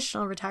before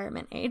traditional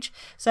retirement age.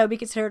 So it'd be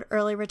considered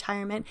early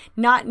retirement,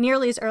 not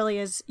nearly as early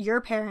as your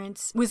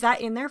parents. Was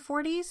that in their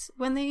 40s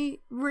when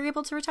they were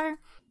able to retire?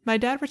 My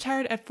dad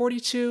retired at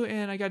 42,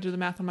 and I got to do the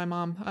math on my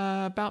mom.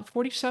 About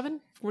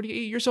 47, 48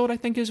 years old, I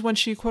think, is when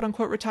she quote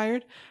unquote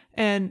retired.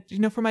 And,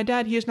 for my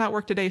dad, he has not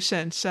worked a day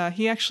since.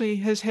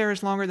 His hair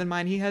is longer than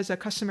mine. He has a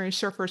customary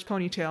surfer's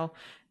ponytail.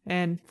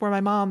 And for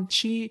my mom,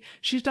 she's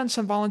done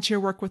some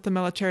volunteer work with the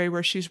military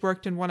where she's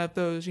worked in one of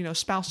those,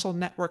 spousal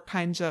network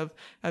kinds of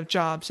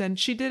jobs. And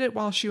she did it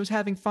while she was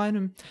having fun.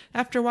 And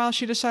after a while,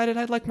 she decided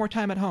I'd like more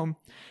time at home.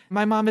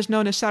 My mom is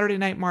known as Saturday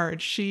Night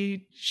Marge.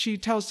 She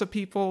tells the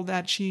people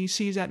that she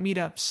sees at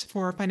meetups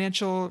for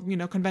financial,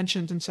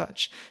 conventions and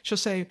such. She'll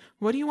say,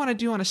 what do you want to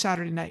do on a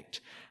Saturday night?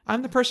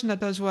 I'm the person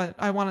that does what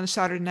I want on a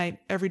Saturday night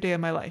every day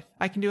of my life.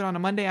 I can do it on a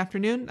Monday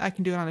afternoon. I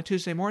can do it on a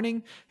Tuesday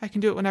morning. I can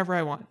do it whenever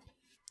I want.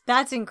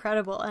 That's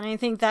incredible. And I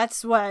think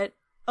that's what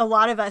a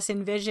lot of us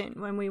envision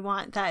when we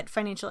want that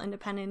financial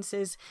independence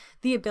is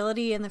the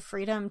ability and the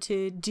freedom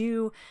to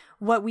do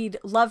what we'd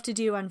love to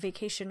do on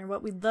vacation or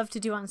what we'd love to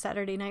do on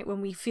Saturday night when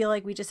we feel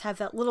like we just have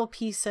that little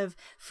piece of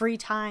free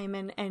time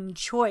and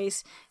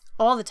choice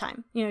all the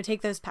time,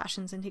 take those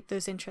passions and take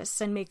those interests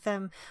and make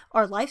them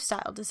our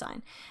lifestyle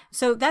design.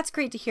 So that's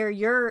great to hear.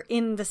 You're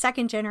in the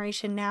second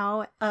generation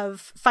now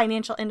of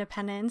financial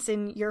independence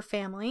in your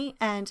family,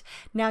 and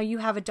now you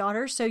have a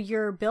daughter, so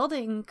you're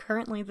building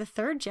currently the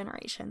third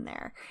generation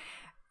there.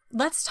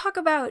 Let's talk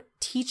about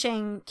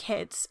teaching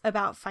kids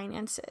about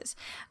finances.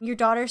 Your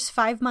daughter's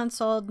 5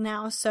 months old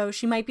now, so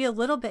she might be a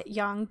little bit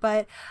young,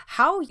 but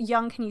how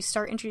young can you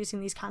start introducing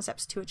these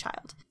concepts to a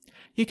child?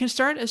 You can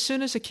start as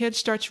soon as a kid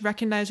starts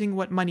recognizing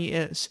what money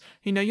is.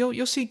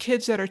 You'll see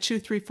kids that are 2,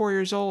 3, 4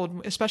 years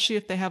old, especially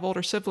if they have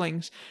older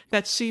siblings,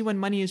 that see when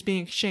money is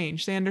being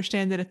exchanged. They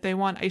understand that if they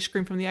want ice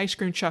cream from the ice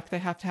cream truck, they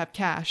have to have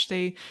cash.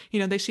 They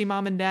see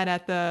mom and dad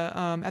at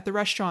the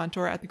restaurant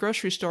or at the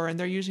grocery store, and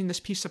they're using this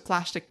piece of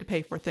plastic to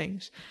pay for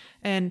things.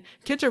 And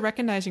kids are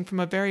recognizing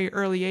from a very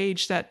early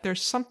age that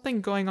there's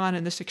something going on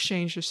in this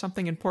exchange. There's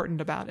something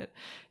important about it.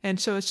 And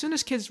so as soon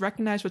as kids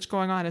recognize what's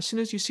going on, as soon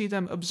as you see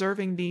them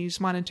observing these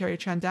monetary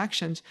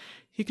transactions,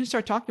 you can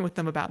start talking with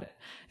them about it.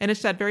 And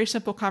it's that very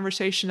simple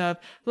conversation of,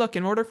 look,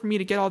 in order for me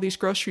to get all these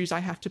groceries,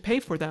 I have to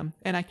pay for them.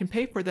 And I can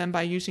pay for them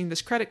by using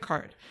this credit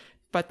card.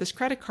 But this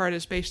credit card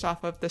is based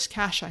off of this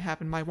cash I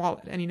have in my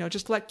wallet. And,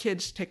 just let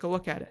kids take a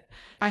look at it.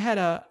 I had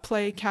a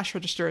play cash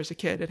register as a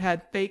kid. It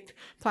had fake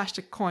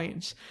plastic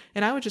coins.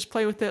 And I would just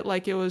play with it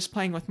like it was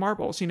playing with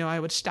marbles. I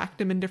would stack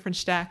them in different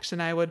stacks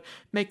and I would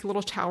make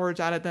little towers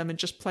out of them and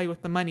just play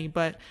with the money.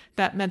 But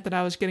that meant that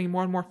I was getting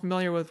more and more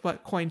familiar with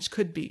what coins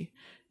could be.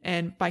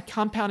 And by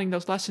compounding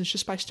those lessons,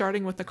 just by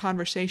starting with the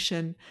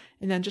conversation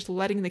and then just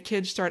letting the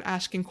kids start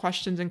asking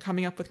questions and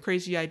coming up with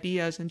crazy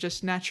ideas and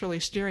just naturally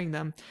steering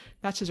them,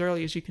 that's as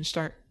early as you can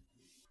start.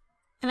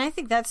 And I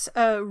think that's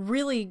a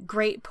really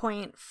great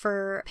point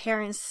for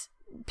parents.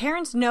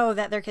 Parents know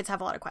that their kids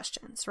have a lot of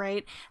questions,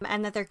 right?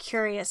 And that they're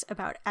curious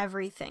about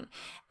everything.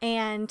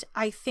 And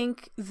I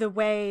think the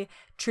way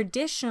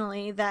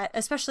traditionally that,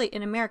 especially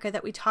in America,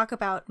 that we talk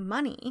about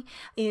money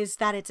is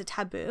that it's a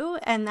taboo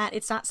and that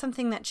it's not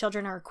something that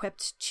children are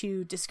equipped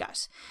to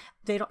discuss.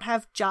 They don't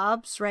have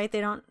jobs, right?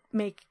 They don't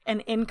make an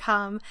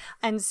income.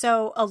 And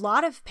so a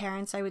lot of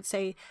parents, I would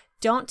say,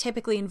 don't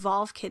typically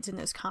involve kids in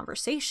those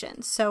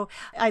conversations. So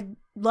I'd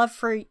love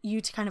for you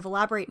to kind of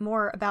elaborate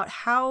more about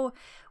how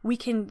we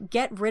can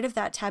get rid of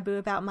that taboo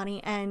about money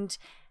and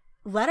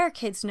let our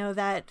kids know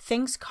that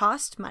things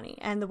cost money.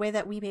 And the way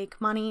that we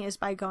make money is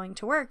by going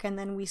to work, and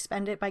then we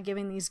spend it by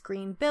giving these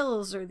green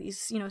bills or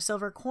these,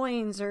 silver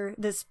coins or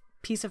this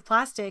piece of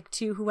plastic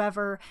to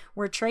whoever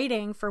we're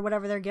trading for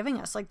whatever they're giving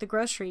us, like the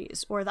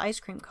groceries or the ice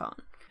cream cone.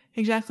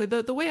 Exactly.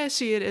 The way I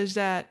see it is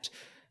that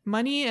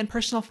money and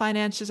personal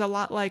finance is a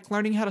lot like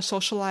learning how to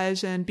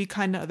socialize and be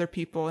kind to other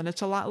people. And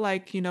it's a lot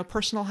like,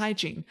 personal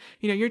hygiene.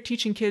 You're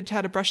teaching kids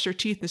how to brush their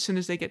teeth as soon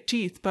as they get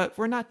teeth, but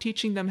we're not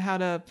teaching them how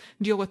to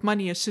deal with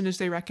money as soon as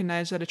they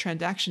recognize that a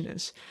transaction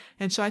is.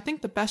 And so I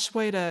think the best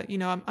way to,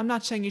 I'm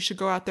not saying you should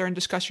go out there and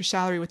discuss your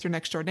salary with your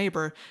next door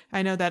neighbor.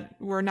 I know that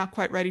we're not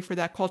quite ready for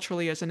that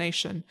culturally as a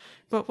nation.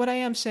 But what I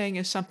am saying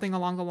is something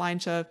along the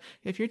lines of,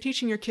 if you're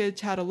teaching your kids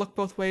how to look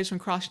both ways when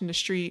crossing the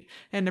street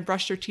and to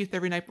brush their teeth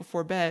every night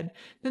before bed,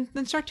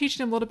 then start teaching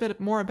them a little bit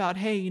more about,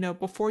 hey,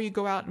 before you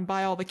go out and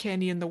buy all the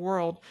candy in the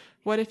world,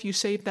 what if you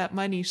save that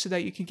money so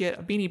that you could get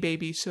a Beanie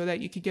Baby, so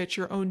that you could get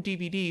your own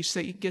DVD, so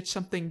that you could get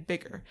something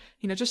bigger?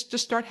 Just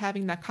start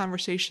having that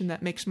conversation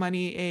that makes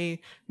money a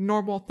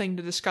normal thing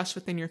to discuss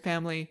within your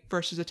family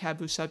versus a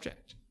taboo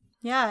subject.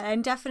 Yeah,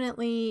 and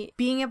definitely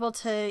being able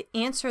to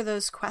answer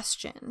those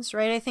questions,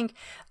 right? I think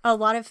a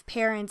lot of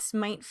parents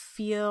might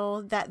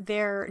feel that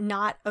they're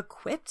not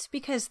equipped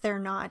because they're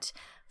not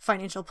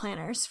financial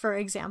planners, for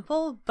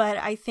example. But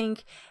I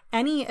think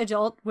any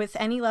adult with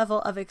any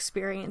level of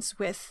experience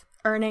with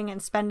earning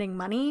and spending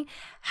money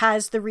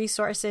has the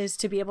resources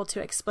to be able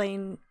to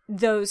explain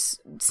those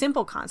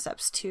simple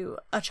concepts to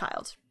a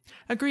child.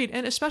 Agreed.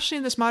 And especially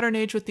in this modern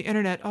age with the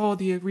internet,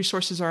 the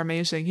resources are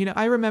amazing.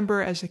 I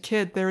remember as a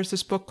kid, there was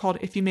this book called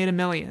If You Made a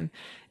Million.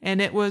 And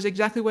it was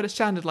exactly what it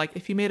sounded like.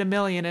 If you made a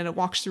million, and it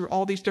walks through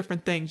all these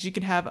different things. You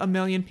could have 1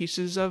 million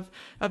pieces of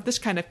this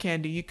kind of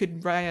candy. You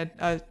could buy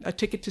a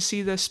ticket to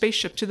see the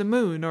spaceship to the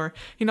moon, or,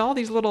 all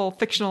these little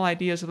fictional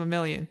ideas of 1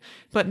 million.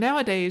 But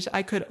nowadays,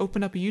 I could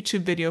open up a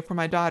YouTube video for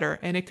my daughter,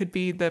 and it could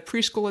be the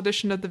preschool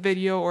edition of the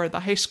video or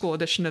the high school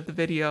edition of the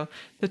video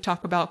to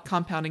talk about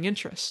compounding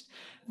interest.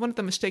 One of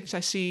the mistakes I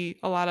see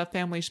a lot of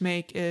families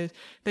make is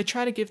they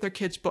try to give their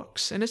kids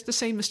books. And it's the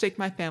same mistake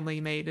my family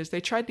made, is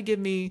they tried to give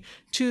me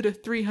 200 to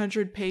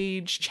 300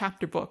 page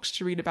chapter books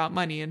to read about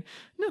money. And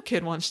no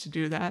kid wants to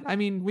do that. I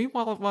mean, we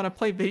all want to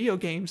play video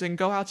games and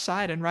go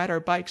outside and ride our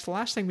bikes. The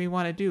last thing we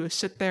want to do is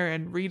sit there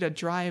and read a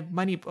dry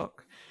money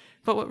book.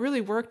 But what really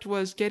worked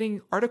was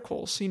getting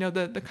articles,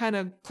 the kind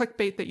of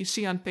clickbait that you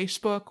see on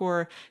Facebook,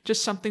 or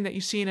just something that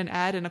you see in an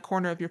ad in a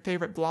corner of your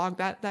favorite blog.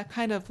 That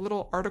kind of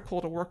little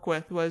article to work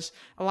with was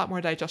a lot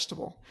more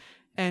digestible.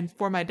 And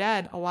for my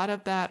dad, a lot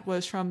of that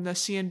was from the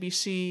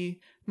CNBC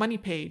money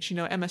page.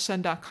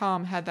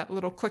 MSN.com had that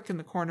little click in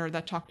the corner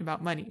that talked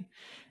about money.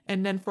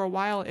 And then for a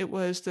while, it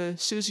was the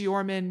Susie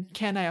Orman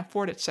Can I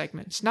Afford It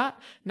segments. Not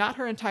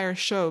her entire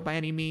show by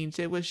any means.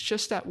 It was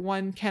just that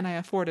one Can I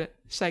Afford It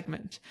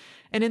segment.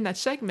 And in that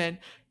segment,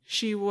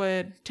 she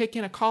would take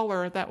in a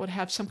caller that would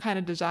have some kind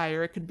of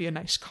desire. It could be a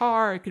nice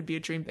car, it could be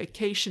a dream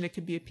vacation, it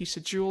could be a piece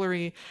of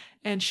jewelry.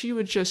 And she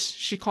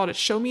called it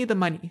Show Me the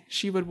Money.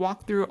 She would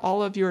walk through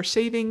all of your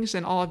savings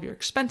and all of your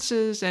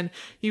expenses, and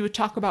you would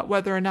talk about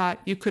whether or not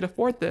you could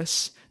afford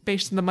this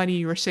based on the money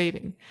you were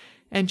saving.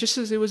 And just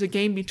as it was a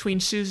game between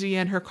Susie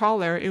and her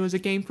caller, it was a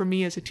game for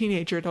me as a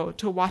teenager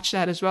to watch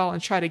that as well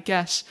and try to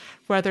guess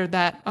whether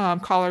that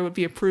caller would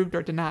be approved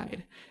or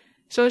denied.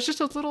 So it's just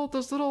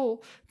those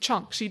little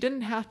chunks. You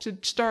didn't have to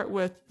start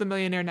with The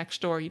Millionaire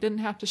Next Door. You didn't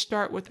have to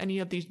start with any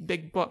of these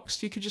big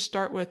books. You could just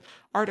start with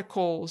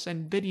articles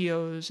and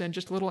videos and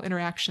just little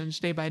interactions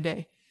day by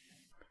day.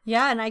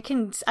 Yeah, and I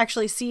can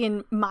actually see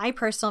in my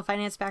personal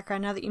finance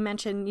background, now that you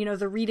mentioned,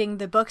 the reading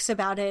the books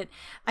about it,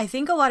 I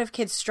think a lot of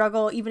kids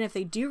struggle, even if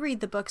they do read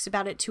the books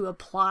about it, to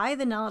apply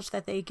the knowledge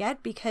that they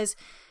get, because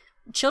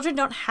children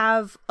don't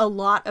have a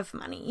lot of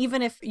money,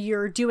 even if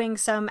you're doing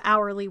some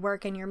hourly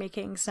work and you're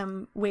making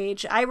some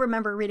wage. I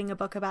remember reading a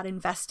book about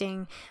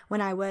investing when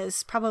I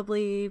was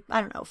probably,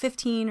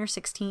 15 or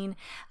 16.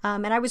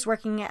 And I was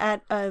working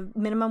at a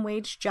minimum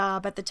wage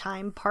job at the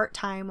time,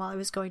 part-time, while I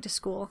was going to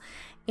school.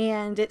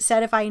 And it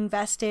said if I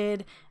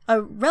invested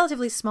a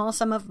relatively small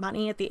sum of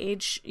money at the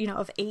age,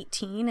 of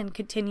 18 and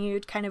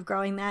continued kind of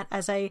growing that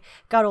as I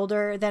got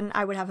older, then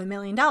I would have $1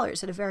 million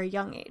at a very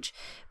young age.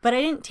 But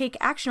I didn't take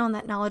action on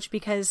that knowledge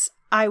because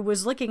I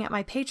was looking at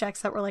my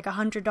paychecks that were like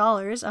 $100,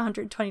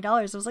 $120.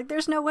 I was like,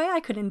 there's no way I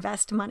could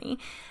invest money.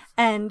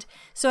 And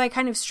so I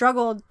kind of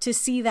struggled to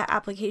see that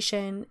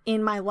application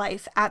in my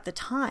life at the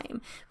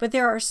time. But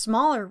there are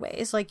smaller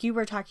ways, like you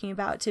were talking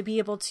about, to be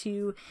able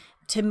to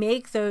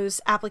make those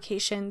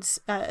applications,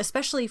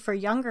 especially for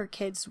younger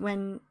kids,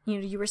 when,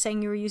 you were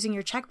saying you were using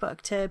your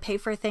checkbook to pay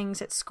for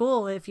things at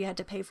school, if you had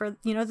to pay for,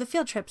 the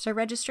field trips or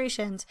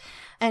registrations,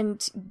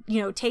 and,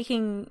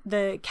 taking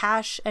the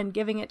cash and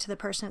giving it to the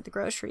person at the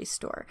grocery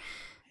store.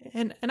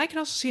 And I can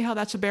also see how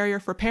that's a barrier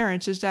for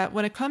parents, is that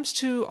when it comes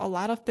to a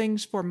lot of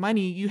things for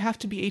money, you have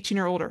to be 18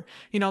 or older.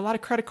 A lot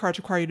of credit cards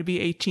require you to be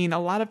 18. A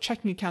lot of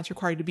checking accounts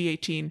require you to be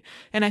 18.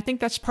 And I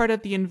think that's part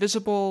of the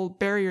invisible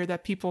barrier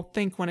that people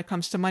think when it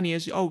comes to money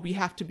is, we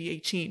have to be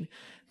 18.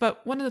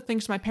 But one of the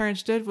things my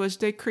parents did was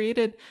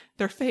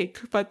they're fake,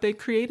 but they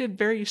created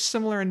very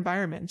similar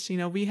environments.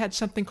 We had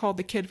something called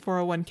the Kid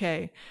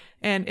 401k,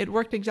 and it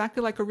worked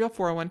exactly like a real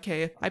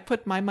 401k. If I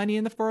put my money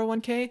in the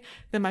 401k,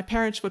 then my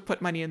parents would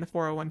put money in the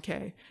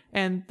 401k.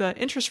 And the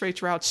interest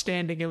rates were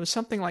outstanding. It was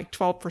something like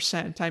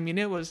 12%. I mean,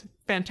 it was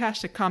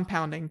fantastic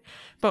compounding.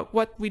 But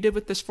what we did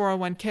with this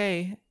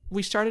 401k,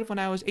 we started when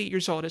I was 8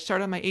 years old. It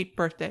started on my 8th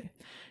birthday.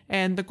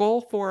 And the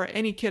goal for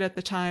any kid at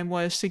the time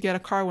was to get a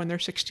car when they're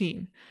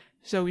 16.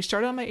 So we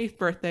started on my 8th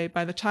birthday.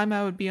 By the time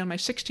I would be on my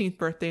 16th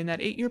birthday, in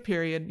that 8-year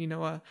period,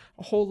 a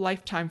whole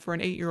lifetime for an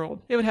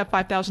 8-year-old, it would have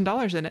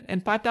 $5,000 in it.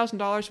 And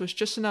 $5,000 was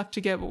just enough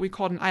to get what we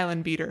called an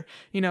island beater,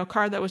 a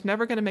car that was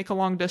never going to make a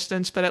long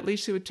distance, but at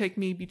least it would take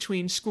me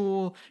between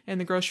school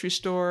and the grocery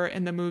store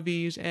and the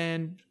movies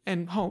and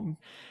home.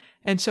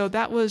 And so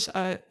that was,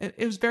 it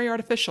was very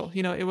artificial.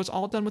 It was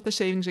all done with a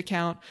savings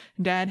account.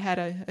 Dad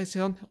had his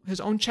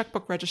own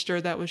checkbook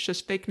register that was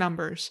just fake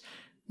numbers.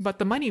 But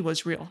the money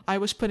was real. I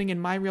was putting in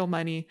my real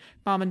money.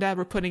 Mom and Dad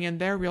were putting in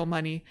their real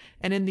money.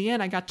 And in the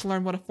end, I got to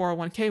learn what a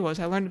 401k was.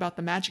 I learned about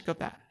the magic of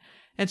that.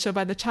 And so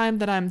by the time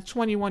that I'm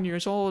 21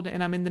 years old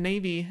and I'm in the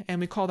Navy and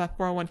we call that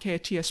 401k a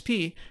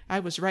TSP, I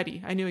was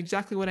ready. I knew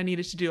exactly what I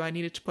needed to do. I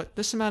needed to put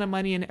this amount of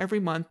money in every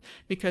month,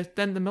 because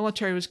then the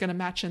military was going to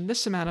match in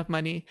this amount of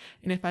money.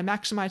 And if I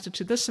maximized it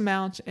to this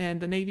amount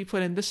and the Navy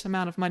put in this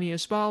amount of money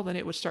as well, then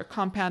it would start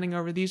compounding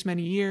over these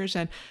many years.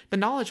 And the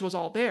knowledge was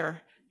all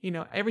there.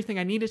 Everything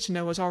I needed to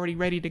know was already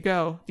ready to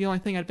go. The only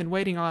thing I'd been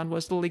waiting on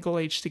was the legal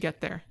age to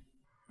get there.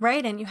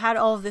 Right, and you had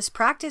all of this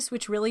practice,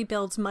 which really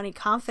builds money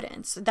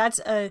confidence. That's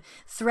a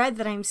thread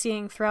that I'm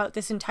seeing throughout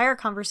this entire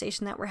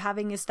conversation that we're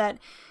having, is that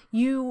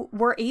you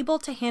were able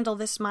to handle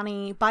this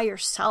money by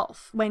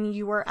yourself when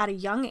you were at a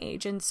young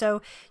age. And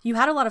so you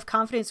had a lot of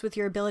confidence with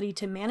your ability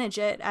to manage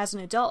it as an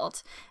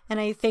adult. And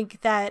I think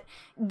that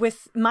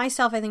with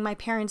myself, I think my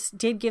parents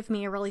did give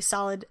me a really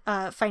solid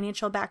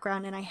financial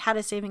background, and I had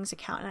a savings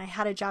account and I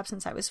had a job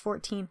since I was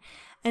 14.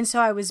 And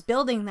so I was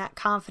building that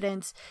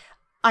confidence.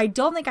 I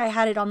don't think I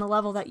had it on the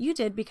level that you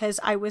did, because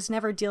I was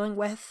never dealing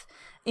with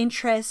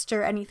interest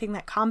or anything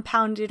that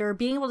compounded, or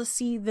being able to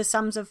see the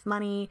sums of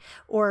money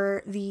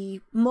or the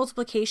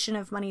multiplication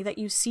of money that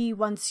you see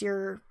once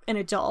you're an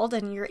adult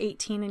and you're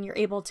 18 and you're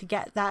able to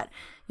get that,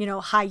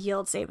 high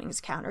yield savings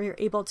account, or you're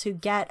able to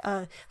get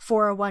a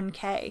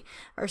 401k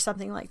or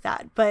something like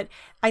that. But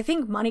I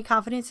think money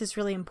confidence is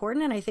really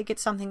important. And I think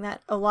it's something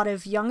that a lot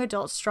of young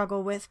adults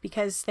struggle with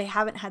because they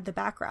haven't had the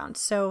background.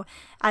 So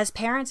as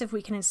parents, if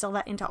we can instill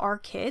that into our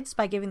kids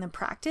by giving them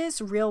practice,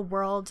 real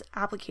world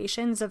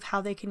applications of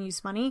how they can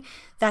use money,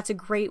 that's a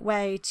great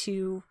way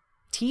to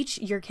teach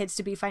your kids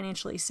to be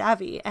financially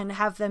savvy and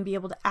have them be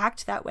able to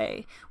act that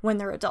way when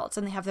they're adults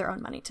and they have their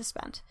own money to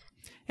spend.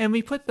 And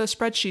we put the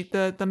spreadsheet,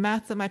 the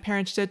math that my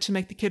parents did to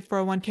make the Kid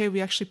 401k, we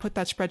actually put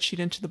that spreadsheet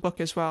into the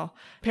book as well.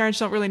 Parents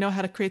don't really know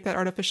how to create that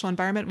artificial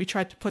environment. We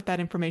tried to put that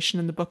information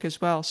in the book as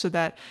well, so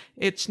that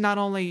it's not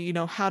only,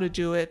 how to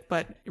do it,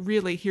 but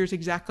really here's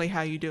exactly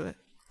how you do it.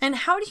 And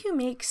how do you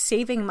make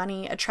saving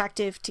money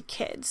attractive to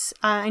kids?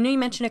 I know you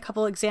mentioned a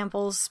couple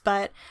examples,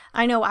 but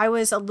I know I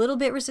was a little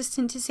bit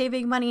resistant to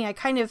saving money. I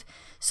kind of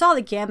saw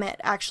the gamut,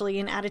 actually,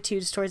 in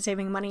attitudes towards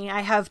saving money. I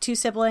have 2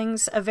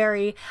 siblings, a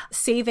very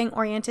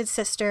saving-oriented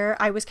sister.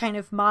 I was kind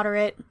of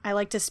moderate. I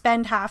like to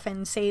spend half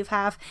and save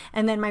half.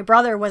 And then my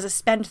brother was a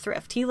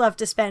spendthrift. He loved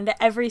to spend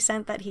every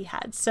cent that he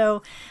had.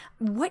 So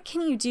what can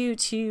you do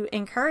to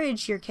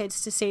encourage your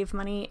kids to save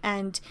money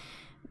and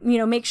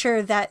make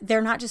sure that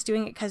they're not just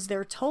doing it because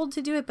they're told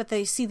to do it, but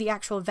they see the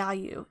actual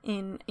value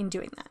in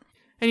doing that?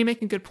 And you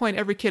make a good point.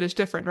 Every kid is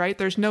different, right?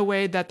 There's no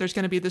way that there's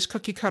going to be this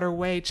cookie cutter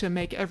way to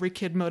make every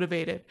kid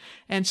motivated.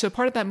 And so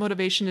part of that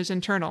motivation is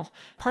internal.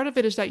 Part of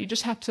it is that you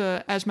just have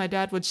to, as my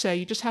dad would say,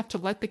 you just have to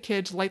let the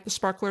kids light the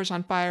sparklers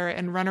on fire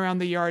and run around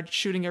the yard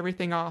shooting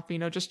everything off,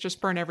 just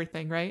burn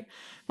everything, right?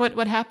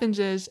 What happens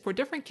is for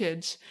different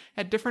kids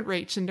at different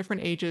rates and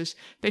different ages,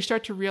 they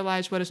start to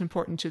realize what is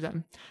important to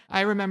them.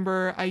 I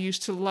remember I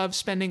used to love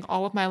spending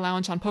all of my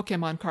allowance on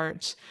Pokemon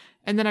cards.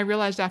 And then I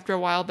realized after a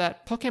while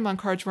that Pokemon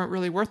cards weren't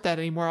really worth that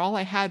anymore. All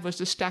I had was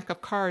this stack of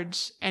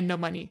cards and no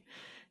money.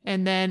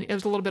 And then it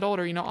was a little bit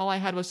older, all I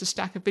had was the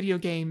stack of video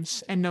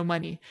games and no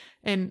money.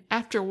 And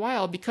after a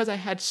while, because I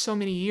had so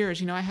many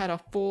years, I had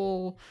a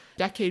full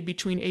decade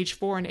between age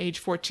 4 and age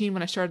 14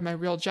 when I started my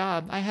real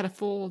job. I had a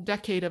full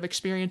decade of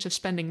experience of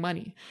spending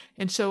money.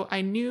 And so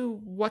I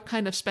knew what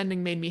kind of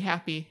spending made me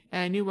happy,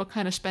 and I knew what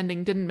kind of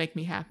spending didn't make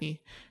me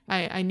happy.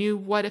 I knew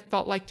what it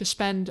felt like to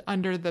spend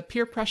under the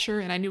peer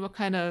pressure, and I knew what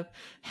kind of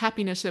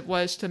happiness it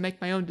was to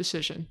make my own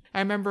decision. I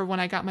remember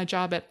when I got my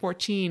job at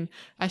 14,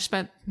 I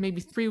spent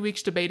maybe 3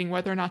 weeks debating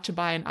whether or not to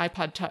buy an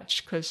iPod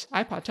Touch, because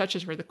iPod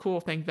Touches were the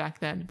cool thing back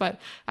then. But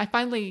I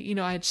finally,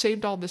 I had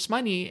saved all this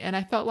money, and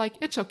I felt like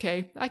it's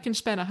okay. I can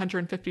spend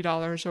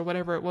 $150 or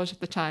whatever it was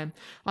at the time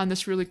on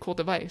this really cool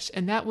device.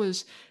 And that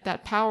was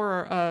that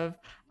power of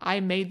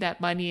I made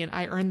that money and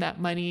I earned that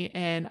money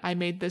and I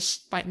made this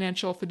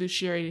financial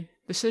fiduciary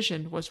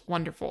decision was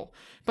wonderful.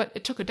 But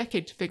it took a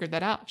decade to figure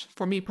that out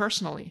for me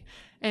personally.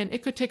 And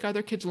it could take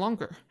other kids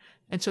longer.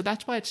 And so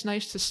that's why it's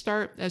nice to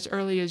start as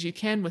early as you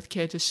can with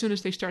kids, as soon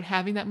as they start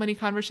having that money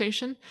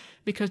conversation,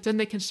 because then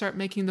they can start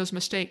making those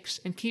mistakes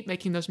and keep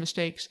making those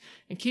mistakes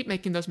and keep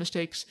making those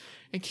mistakes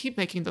and keep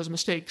making those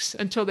mistakes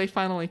until they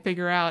finally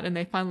figure out and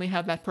they finally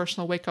have that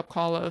personal wake-up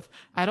call of,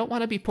 I don't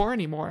want to be poor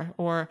anymore,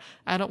 or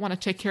I don't want to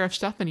take care of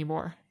stuff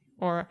anymore,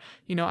 or,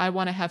 I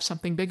want to have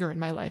something bigger in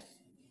my life.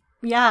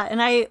 Yeah,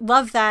 and I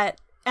love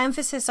that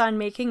emphasis on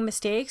making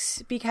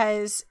mistakes,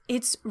 because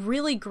it's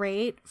really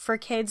great for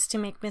kids to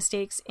make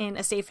mistakes in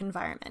a safe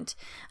environment,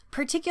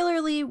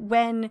 particularly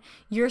when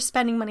you're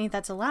spending money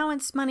that's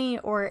allowance money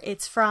or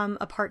it's from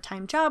a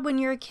part-time job when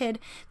you're a kid.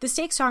 The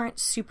stakes aren't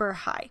super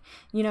high.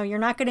 You're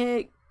not going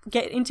to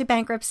get into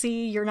bankruptcy.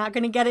 You're not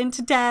going to get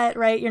into debt,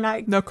 right?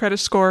 No credit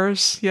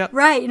scores. Yep.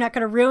 Right. You're not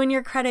going to ruin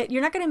your credit.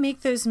 You're not going to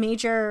make those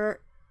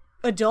major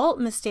adult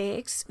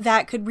mistakes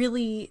that could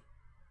really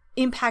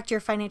impact your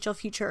financial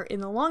future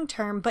in the long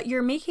term, but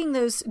you're making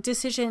those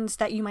decisions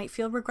that you might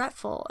feel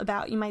regretful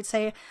about. You might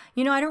say,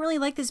 I don't really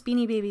like this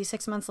Beanie Baby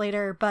 6 months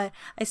later, but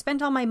I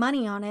spent all my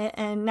money on it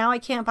and now I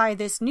can't buy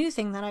this new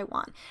thing that I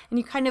want. And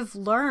you kind of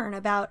learn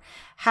about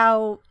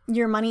how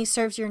your money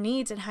serves your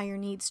needs and how your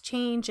needs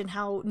change and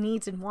how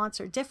needs and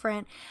wants are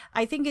different.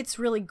 I think it's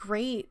really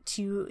great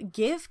to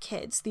give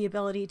kids the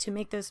ability to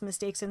make those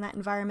mistakes in that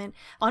environment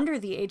under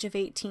the age of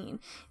 18,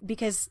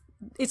 because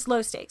it's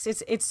low stakes.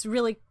 It's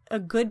really a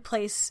good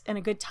place and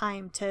a good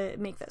time to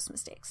make those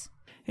mistakes.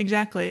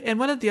 Exactly. And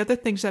one of the other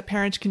things that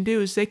parents can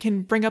do is they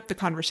can bring up the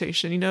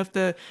conversation. If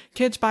the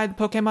kids buy the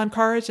Pokemon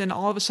cards and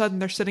all of a sudden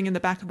they're sitting in the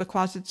back of the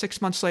closet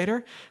 6 months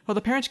later, well, the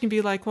parents can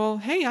be like, well,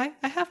 hey,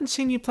 I haven't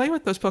seen you play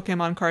with those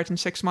Pokemon cards in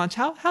 6 months.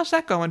 How's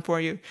that going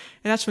for you?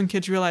 And that's when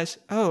kids realize,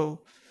 oh,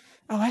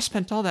 I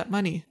spent all that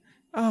money.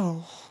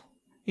 Oh,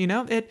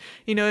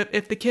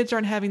 if the kids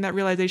aren't having that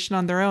realization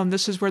on their own,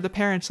 this is where the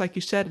parents, like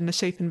you said, in a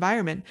safe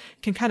environment,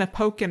 can kind of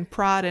poke and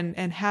prod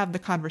and have the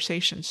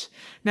conversations.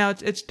 Now,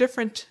 it's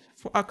different.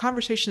 A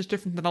conversation is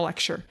different than a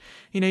lecture.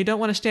 You don't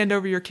want to stand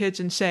over your kids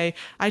and say,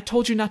 I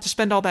told you not to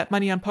spend all that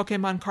money on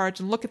Pokemon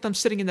cards and look at them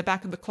sitting in the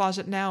back of the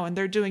closet now and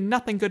they're doing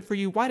nothing good for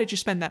you. Why did you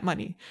spend that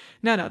money?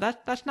 No,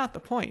 that's not the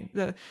point.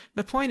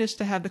 The point is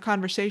to have the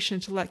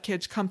conversation to let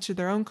kids come to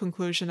their own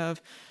conclusion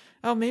of,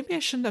 oh, maybe I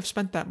shouldn't have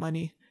spent that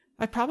money.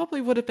 I probably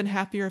would have been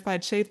happier if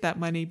I'd saved that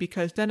money,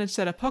 because then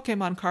instead of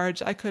Pokemon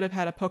cards, I could have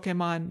had a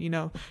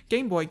Pokemon,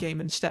 Game Boy game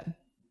instead.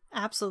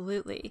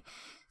 Absolutely.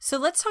 So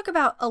let's talk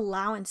about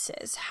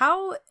allowances.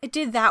 How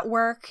did that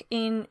work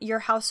in your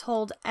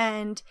household?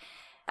 And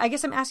I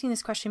guess I'm asking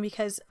this question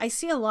because I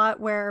see a lot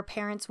where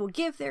parents will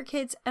give their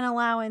kids an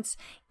allowance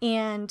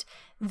and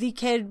the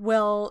kid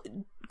will,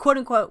 quote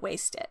unquote,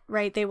 waste it,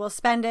 right? They will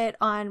spend it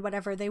on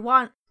whatever they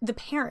want. The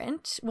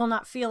parent will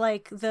not feel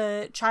like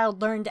the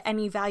child learned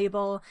any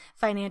valuable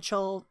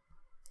financial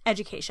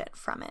education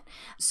from it.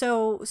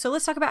 So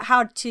let's talk about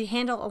how to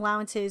handle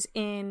allowances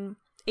in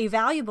a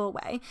valuable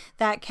way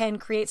that can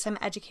create some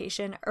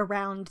education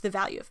around the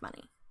value of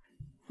money.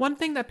 One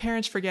thing that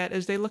parents forget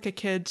is they look at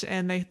kids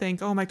and they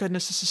think, oh my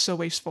goodness, this is so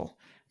wasteful.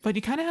 But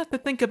you kind of have to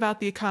think about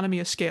the economy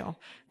of scale.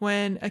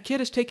 When a kid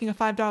is taking a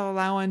 $5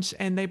 allowance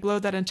and they blow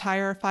that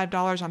entire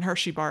 $5 on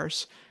Hershey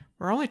bars,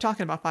 we're only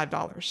talking about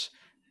 $5.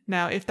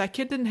 Now, if that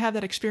kid didn't have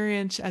that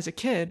experience as a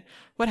kid,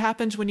 what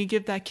happens when you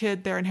give that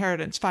kid their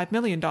inheritance, $5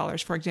 million,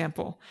 for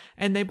example,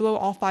 and they blow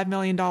all $5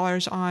 million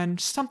on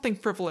something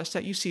frivolous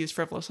that you see as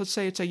frivolous? Let's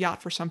say it's a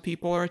yacht for some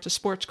people, or it's a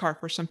sports car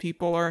for some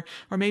people, or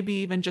maybe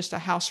even just a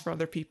house for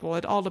other people.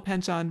 It all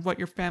depends on what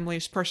your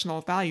family's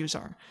personal values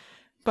are.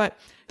 But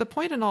the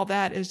point in all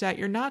that is that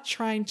you're not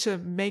trying to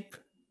make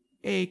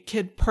a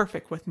kid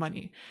perfect with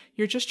money.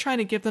 You're just trying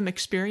to give them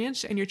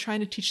experience and you're trying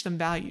to teach them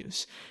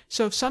values.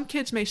 So some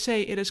kids may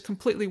say it is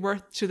completely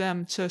worth to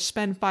them to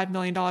spend $5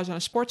 million on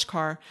a sports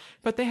car,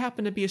 but they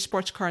happen to be a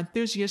sports car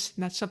enthusiast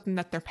and that's something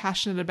that they're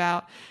passionate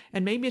about.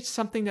 And maybe it's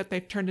something that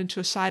they've turned into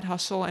a side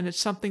hustle and it's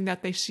something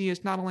that they see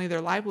as not only their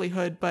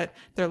livelihood, but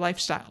their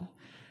lifestyle.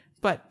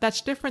 But that's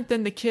different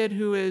than the kid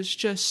who is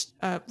just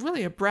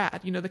really a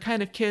brat, the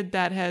kind of kid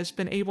that has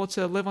been able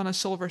to live on a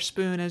silver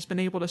spoon, has been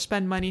able to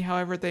spend money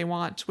however they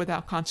want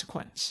without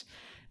consequence.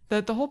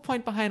 The whole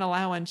point behind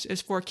allowance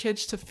is for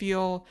kids to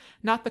feel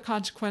not the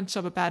consequence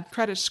of a bad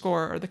credit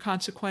score or the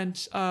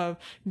consequence of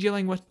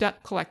dealing with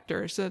debt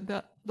collectors.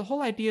 The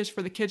whole idea is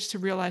for the kids to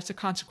realize the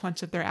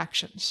consequence of their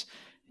actions.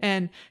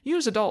 And you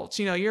as adults,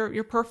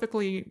 you're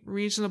perfectly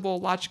reasonable,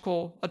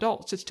 logical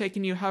adults. It's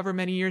taken you however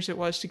many years it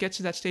was to get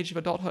to that stage of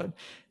adulthood.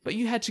 But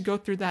you had to go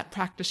through that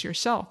practice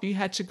yourself. You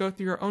had to go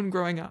through your own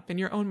growing up and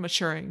your own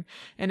maturing.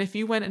 And if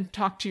you went and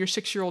talked to your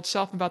 6-year-old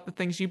self about the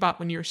things you bought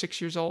when you were 6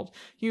 years old,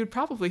 you would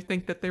probably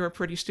think that they were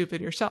pretty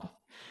stupid yourself.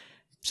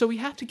 So we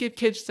have to give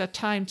kids that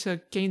time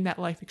to gain that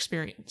life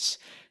experience.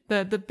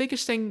 The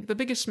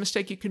biggest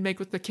mistake you can make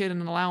with the kid in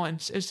an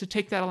allowance is to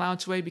take that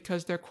allowance away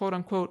because they're quote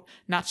unquote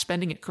not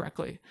spending it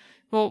correctly.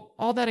 Well,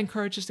 all that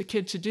encourages the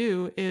kid to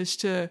do is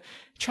to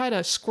try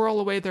to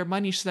squirrel away their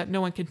money so that no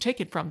one can take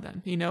it from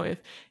them.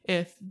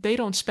 If they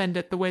don't spend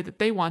it the way that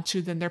they want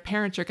to, then their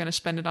parents are going to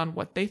spend it on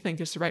what they think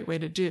is the right way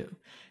to do.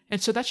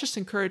 And so that's just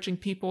encouraging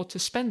people to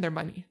spend their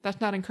money. That's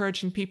not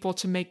encouraging people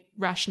to make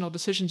rational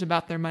decisions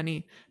about their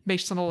money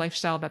based on the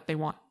lifestyle that they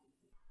want.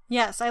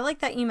 Yes, I like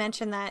that you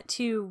mentioned that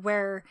too,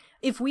 where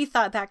if we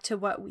thought back to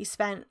what we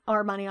spent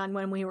our money on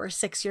when we were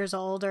 6 years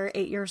old or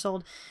 8 years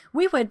old,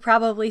 we would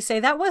probably say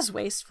that was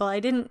wasteful. I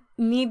didn't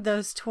need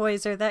those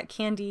toys or that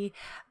candy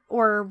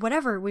or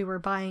whatever we were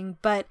buying.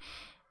 But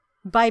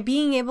by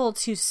being able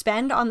to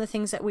spend on the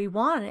things that we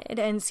wanted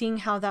and seeing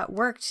how that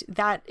worked,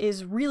 that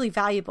is really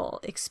valuable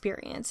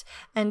experience.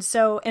 And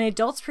so an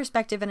adult's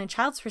perspective and a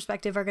child's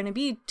perspective are going to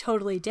be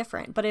totally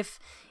different. But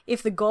if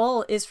the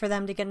goal is for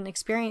them to get an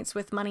experience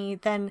with money,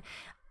 then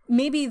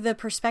maybe the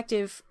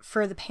perspective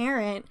for the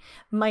parent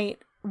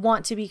might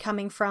want to be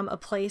coming from a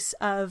place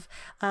of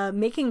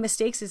making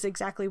mistakes is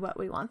exactly what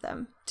we want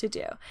them to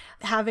do.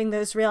 Having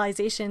those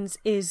realizations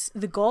is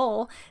the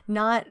goal,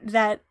 not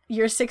that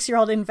your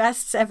 6-year-old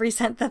invests every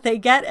cent that they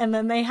get and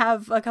then they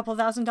have a couple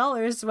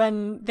 $1,000s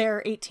when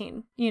they're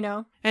 18,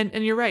 And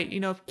you're right.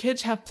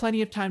 Kids have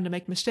plenty of time to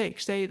make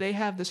mistakes. They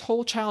have this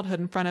whole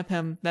childhood in front of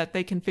him that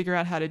they can figure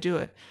out how to do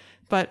it.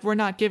 But we're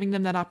not giving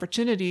them that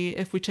opportunity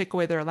if we take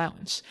away their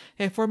allowance.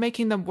 If we're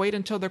making them wait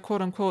until they're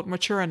quote unquote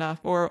mature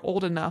enough or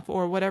old enough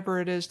or whatever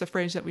it is, the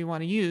phrase that we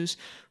want to use,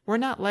 we're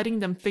not letting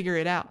them figure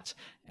it out.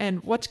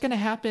 And what's going to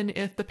happen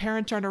if the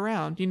parents aren't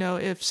around?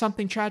 If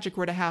something tragic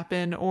were to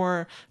happen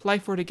or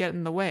life were to get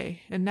in the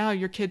way, and now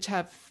your kids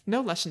have no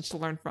lessons to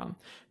learn from.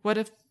 What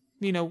if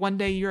one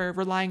day you're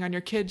relying on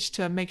your kids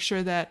to make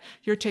sure that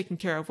you're taken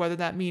care of, whether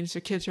that means the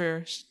kids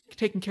are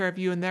taking care of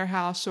you in their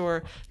house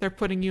or they're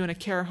putting you in a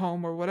care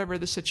home or whatever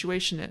the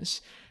situation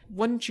is.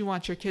 Wouldn't you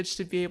want your kids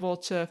to be able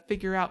to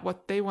figure out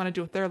what they want to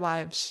do with their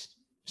lives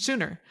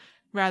sooner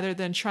rather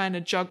than trying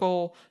to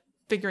juggle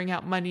figuring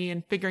out money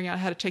and figuring out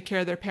how to take care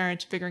of their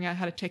parents, figuring out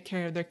how to take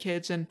care of their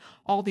kids and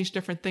all these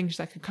different things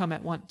that could come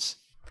at once?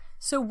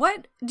 So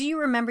what do you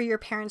remember your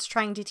parents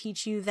trying to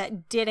teach you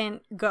that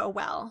didn't go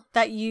well,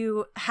 that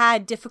you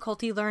had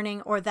difficulty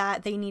learning or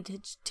that they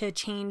needed to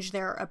change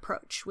their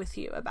approach with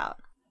you about?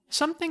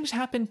 Some things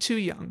happened too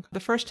young. The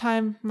first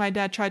time my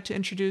dad tried to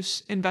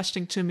introduce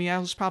investing to me, I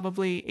was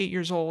probably 8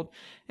 years old,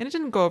 and it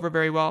didn't go over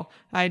very well.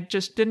 I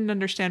just didn't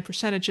understand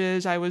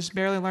percentages. I was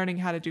barely learning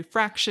how to do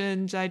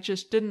fractions. I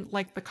just didn't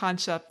like the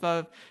concept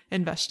of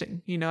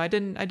investing. I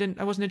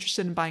wasn't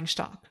interested in buying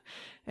stock.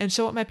 And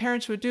so what my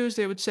parents would do is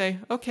they would say,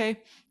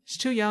 okay, it's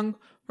too young.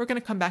 We're going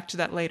to come back to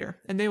that later.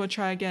 And they would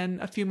try again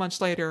a few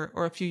months later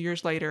or a few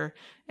years later.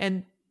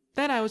 And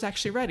then I was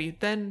actually ready.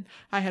 Then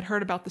I had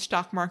heard about the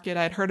stock market.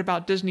 I had heard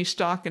about Disney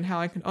stock and how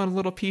I could own a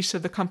little piece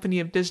of the company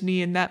of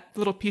Disney and that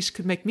little piece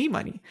could make me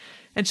money.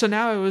 And so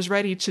now I was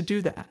ready to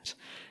do that.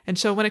 And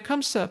so when it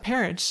comes to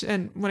parents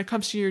and when it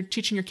comes to your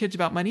teaching your kids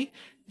about money,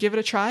 give it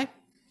a try.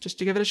 Just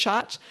to give it a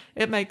shot.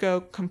 It might go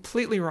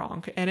completely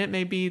wrong and it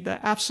may be the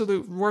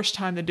absolute worst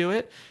time to do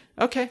it.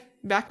 Okay,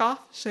 back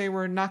off. Say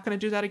we're not going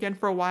to do that again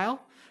for a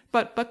while,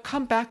 but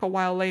come back a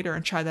while later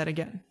and try that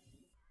again.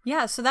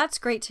 Yeah, so that's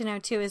great to know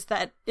too, is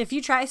that if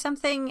you try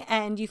something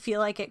and you feel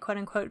like it quote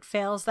unquote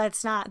fails,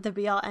 that's not the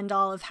be all end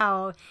all of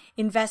how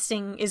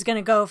investing is going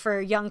to go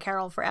for young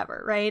Carol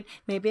forever, right?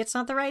 Maybe it's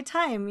not the right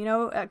time,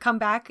 come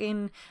back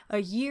in a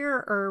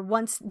year or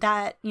once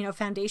that,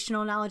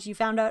 foundational knowledge you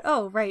found out,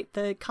 oh, right,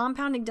 the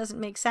compounding doesn't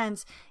make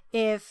sense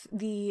if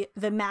the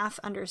math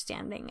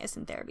understanding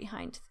isn't there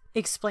behind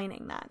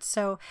explaining that.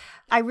 So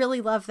I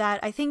really love that.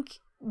 I think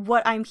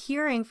what I'm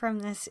hearing from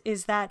this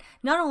is that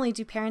not only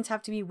do parents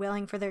have to be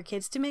willing for their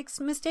kids to make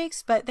some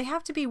mistakes, but they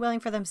have to be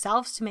willing for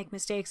themselves to make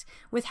mistakes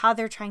with how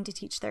they're trying to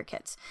teach their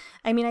kids.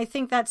 I mean, I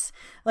think that's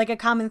like a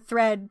common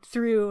thread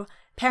through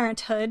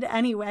parenthood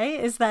anyway,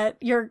 is that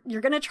you're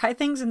going to try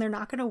things and they're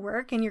not going to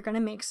work, and you're going to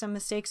make some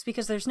mistakes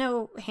because there's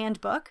no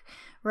handbook,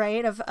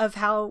 right, of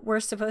how we're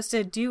supposed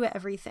to do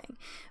everything.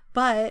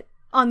 But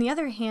on the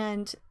other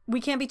hand, we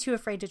can't be too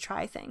afraid to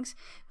try things,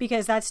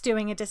 because that's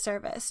doing a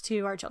disservice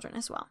to our children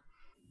as well.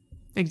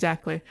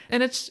 Exactly.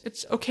 And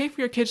it's okay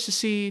for your kids to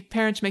see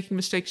parents making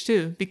mistakes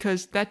too,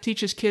 because that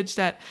teaches kids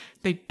that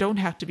they don't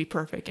have to be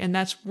perfect. And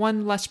that's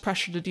one less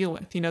pressure to deal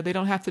with. They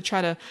don't have to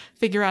try to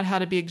figure out how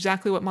to be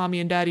exactly what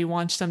mommy and daddy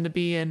wants them to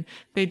be. And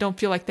they don't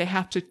feel like they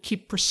have to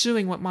keep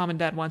pursuing what mom and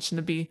dad wants them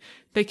to be.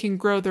 They can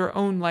grow their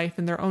own life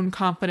and their own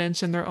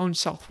confidence and their own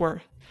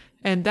self-worth.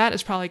 And that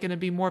is probably going to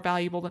be more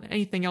valuable than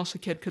anything else a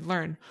kid could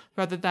learn,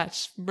 whether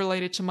that's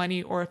related to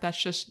money or if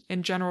that's just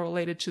in general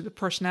related to the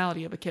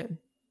personality of a kid.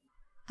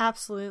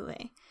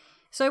 Absolutely.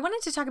 So I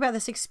wanted to talk about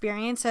this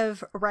experience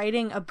of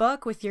writing a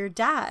book with your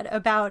dad,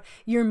 about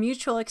your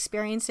mutual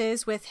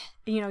experiences with,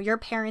 your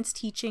parents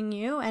teaching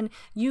you and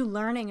you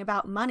learning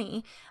about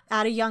money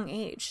at a young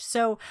age.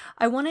 So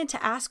I wanted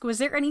to ask, was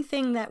there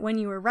anything that when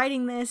you were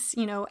writing this,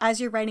 as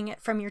you're writing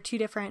it from your two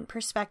different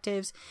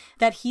perspectives,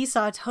 that he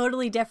saw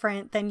totally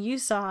different than you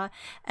saw,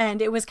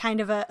 and it was kind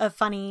of a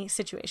funny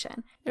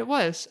situation? It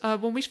was.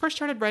 When we first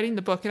started writing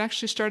the book, it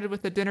actually started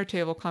with a dinner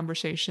table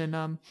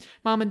conversation.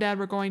 Mom and dad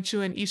were going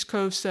to an East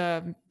Coast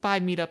Phi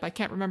meetup. I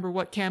can't remember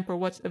what camp or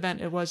what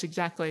event it was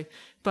exactly,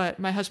 but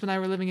my husband and I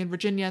were living in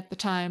Virginia at the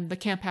time. The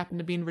camp happened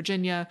to be in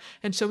Virginia.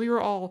 And so we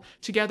were all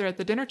together at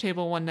the dinner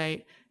table one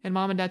night, and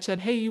mom and dad said,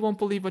 hey, you won't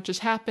believe what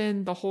just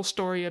happened. The whole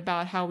story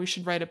about how we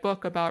should write a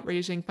book about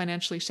raising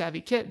financially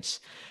savvy kids.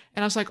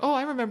 And I was like, oh,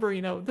 I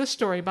remember, this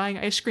story, buying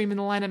ice cream in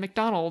the line at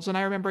McDonald's. And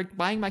I remember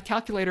buying my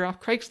calculator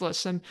off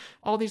Craigslist, and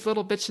all these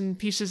little bits and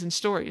pieces and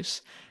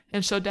stories.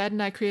 And so dad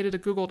and I created a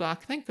Google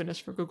Doc. Thank goodness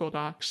for Google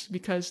Docs,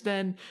 because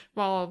then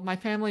while my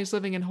family is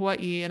living in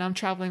Hawaii and I'm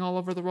traveling all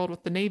over the world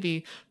with the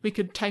Navy, we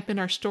could type in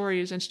our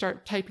stories and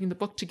start typing the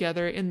book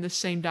together in this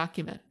same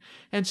document.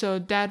 And so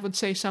dad would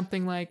say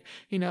something like,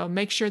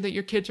 make sure that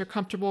your kids are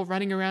comfortable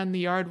running around the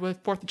yard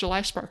with 4th of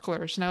July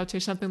sparklers. And I would say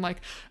something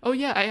like, oh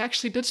yeah, I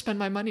actually did spend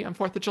my money on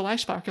 4th of July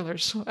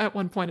sparklers at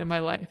one point in my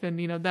life. And,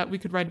 that we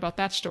could write about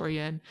that story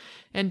in.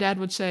 And dad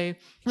would say,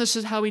 this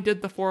is how we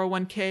did the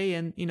 401k.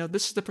 And,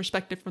 this is the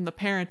perspective from the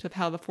parent of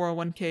how the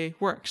 401k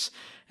works.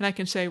 And I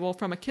can say, well,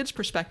 from a kid's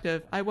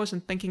perspective, I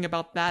wasn't thinking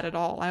about that at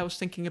all. I was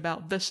thinking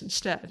about this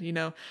instead.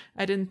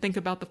 I didn't think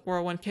about the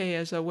 401k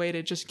as a way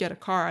to just get a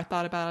car. I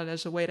thought about it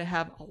as a way to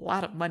have a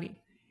lot of money,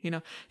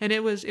 and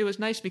it was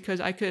nice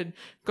because I could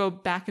go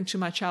back into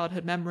my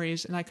childhood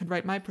memories and I could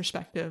write my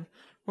perspective,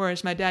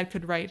 whereas my dad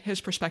could write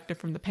his perspective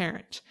from the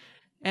parent.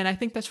 And I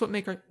think that's what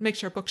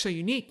makes our book so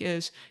unique,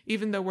 is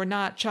even though we're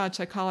not child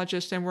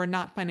psychologists and we're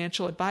not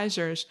financial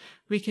advisors,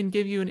 we can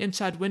give you an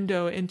inside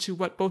window into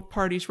what both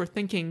parties were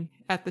thinking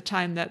at the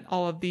time that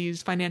all of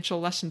these financial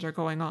lessons are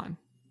going on.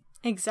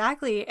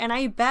 Exactly. And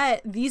I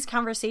bet these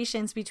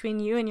conversations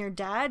between you and your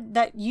dad,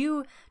 that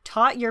you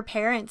taught your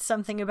parents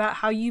something about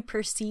how you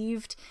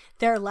perceived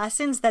their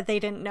lessons that they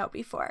didn't know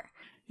before.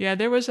 Yeah,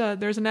 there was a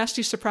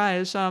nasty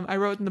surprise. I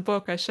wrote in the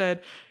book, I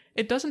said,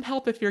 it doesn't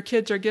help if your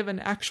kids are given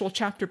actual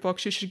chapter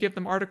books. You should give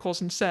them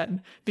articles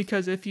instead,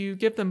 because if you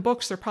give them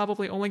books, they're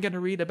probably only going to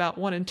read about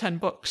 1 in 10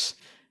 books.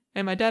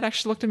 And my dad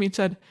actually looked at me and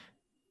said,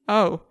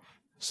 oh,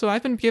 so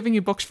I've been giving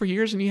you books for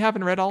years and you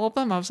haven't read all of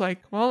them? I was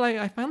like, well,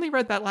 I finally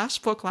read that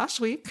last book last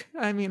week.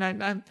 I mean,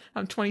 I'm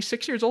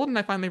 26 years old and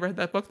I finally read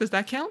that book. Does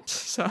that count?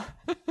 So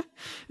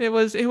it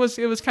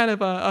was kind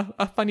of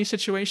a funny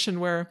situation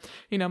where,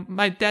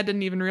 my dad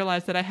didn't even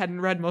realize that I hadn't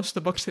read most of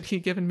the books that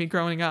he'd given me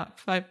growing up.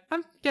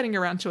 I'm getting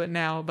around to it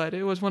now, but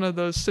it was one of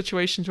those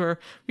situations where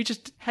we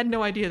just had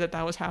no idea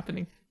that was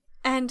happening.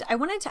 And I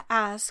wanted to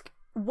ask,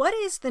 what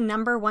is the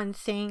number one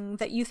thing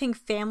that you think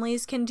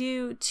families can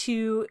do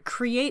to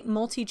create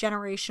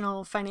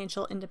multi-generational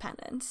financial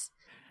independence?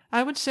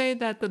 I would say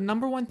that the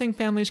number one thing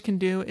families can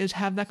do is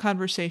have that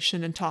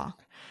conversation and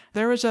talk.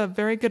 There was a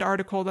very good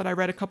article that I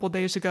read a couple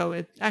days ago.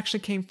 It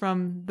actually came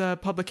from the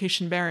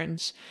publication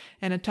Barron's,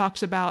 and it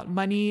talks about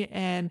money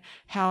and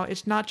how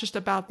it's not just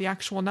about the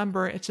actual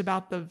number, it's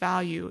about the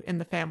value in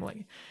the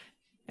family.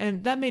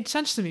 And that made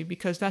sense to me,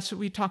 because that's what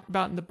we talked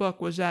about in the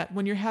book, was that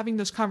when you're having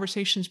those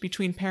conversations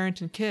between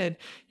parent and kid,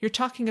 you're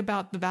talking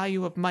about the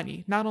value of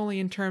money, not only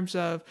in terms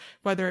of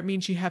whether it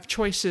means you have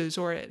choices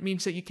or it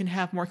means that you can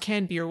have more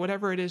candy or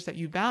whatever it is that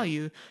you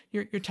value,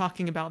 you're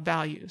talking about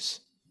values.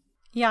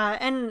 Yeah,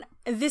 and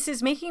this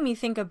is making me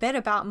think a bit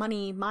about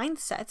money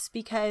mindsets,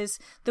 because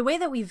the way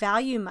that we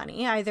value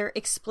money, either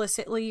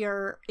explicitly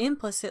or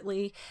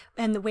implicitly,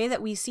 and the way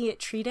that we see it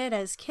treated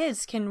as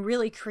kids can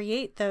really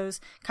create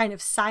those kind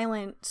of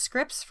silent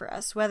scripts for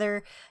us.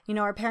 Whether,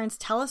 our parents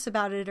tell us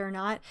about it or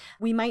not,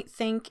 we might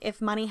think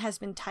if money has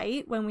been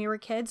tight when we were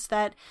kids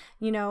that,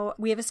 we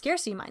have a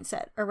scarcity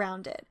mindset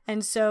around it.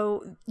 And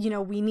so,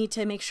 we need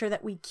to make sure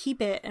that we keep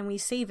it and we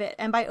save it.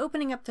 And by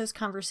opening up those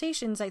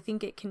conversations, I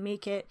think it can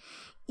make it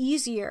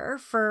easier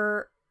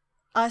for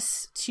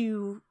us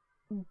to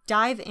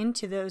dive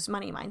into those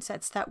money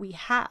mindsets that we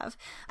have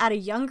at a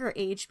younger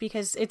age,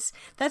 because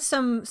that's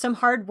some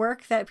hard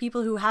work that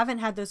people who haven't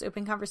had those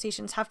open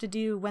conversations have to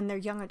do when they're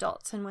young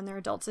adults and when they're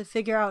adults, to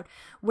figure out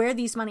where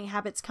these money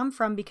habits come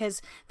from,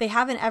 because they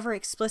haven't ever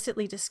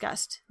explicitly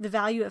discussed the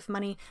value of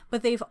money,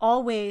 but they've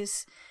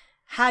always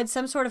had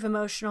some sort of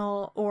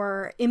emotional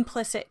or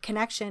implicit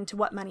connection to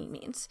what money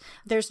means.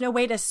 There's no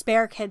way to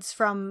spare kids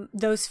from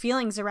those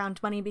feelings around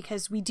money,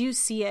 because we do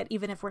see it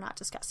even if we're not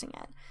discussing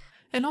it.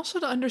 And also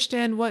to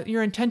understand what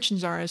your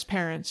intentions are as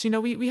parents.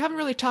 We haven't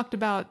really talked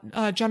about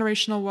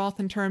generational wealth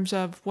in terms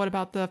of what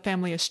about the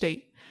family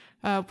estate.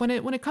 When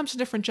it comes to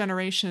different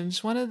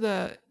generations, one of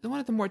the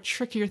more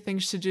trickier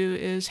things to do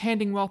is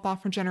handing wealth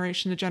off from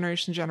generation to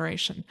generation to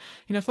generation.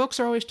 Folks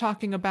are always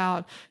talking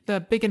about the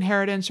big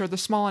inheritance or the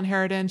small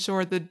inheritance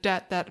or the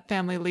debt that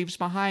family leaves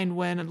behind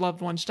when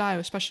loved ones die,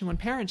 especially when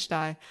parents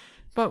die.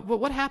 But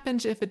what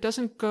happens if it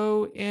doesn't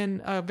go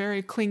in a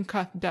very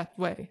clean-cut death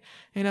way?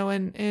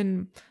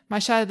 In my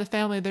side of the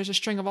family, there's a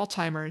string of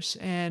Alzheimer's,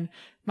 and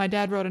my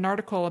dad wrote an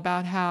article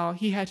about how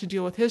he had to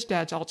deal with his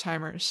dad's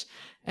Alzheimer's.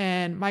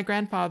 And my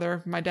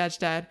grandfather, my dad's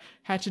dad,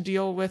 had to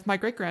deal with my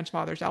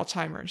great-grandfather's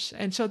Alzheimer's.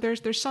 And so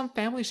there's some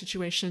family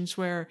situations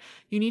where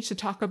you need to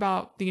talk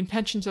about the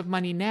intentions of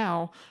money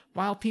now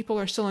while people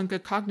are still in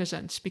good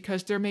cognizance,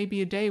 because there may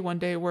be one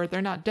day where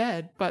they're not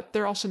dead, but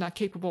they're also not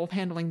capable of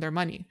handling their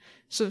money.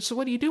 So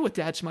what do you do with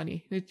dad's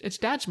money? It's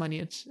dad's money.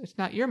 It's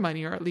not your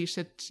money, or at least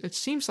it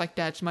seems like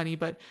dad's money,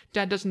 but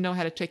dad doesn't know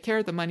how to take care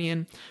of the money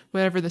in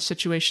whatever the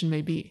situation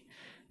may be.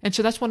 And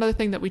so that's one other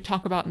thing that we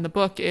talk about in the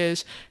book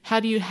is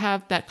how do you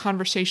have that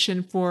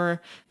conversation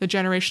for the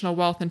generational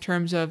wealth in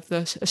terms of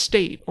the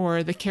estate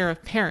or the care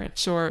of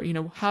parents, or,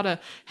 how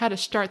to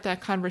start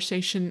that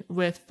conversation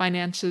with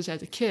finances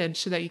as a kid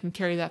so that you can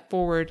carry that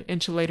forward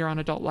into later on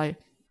adult life.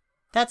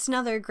 That's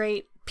another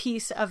great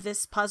piece of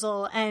this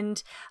puzzle.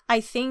 And I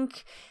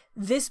think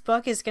this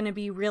book is going to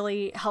be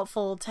really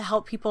helpful to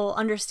help people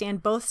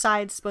understand both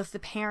sides, both the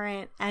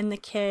parent and the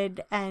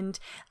kid. And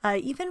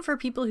even for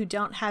people who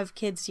don't have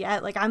kids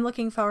yet, like I'm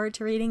looking forward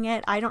to reading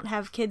it. I don't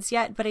have kids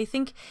yet, but I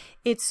think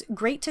it's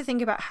great to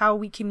think about how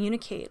we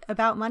communicate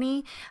about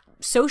money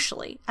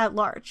socially at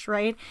large,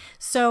 right?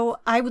 So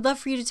I would love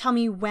for you to tell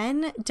me,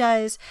 when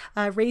does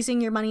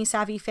Raising Your Money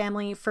Savvy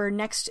Family for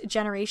Next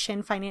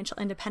Generation Financial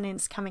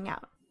Independence coming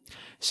out?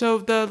 So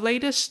the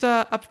latest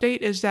update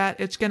is that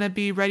it's going to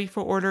be ready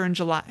for order in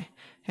July.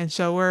 And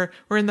so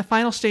we're in the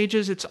final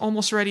stages. It's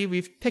almost ready.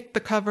 We've picked the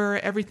cover.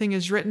 Everything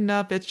is written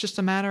up. It's just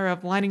a matter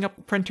of lining up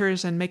the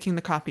printers and making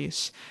the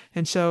copies.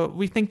 And so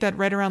we think that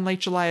right around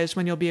late July is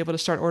when you'll be able to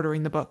start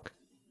ordering the book.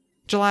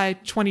 July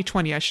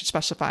 2020, I should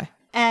specify.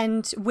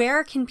 And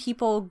where can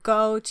people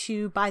go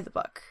to buy the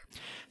book?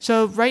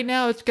 So right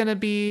now it's going to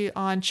be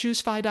on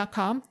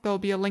choosefy.com. There'll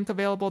be a link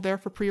available there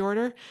for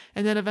pre-order.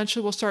 And then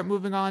eventually we'll start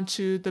moving on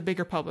to the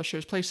bigger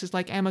publishers, places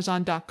like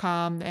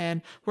Amazon.com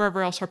and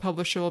wherever else our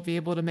publisher will be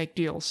able to make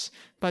deals.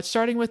 But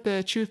starting with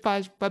the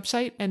ChooseFi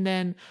website, and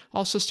then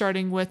also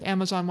starting with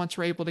Amazon once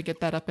we're able to get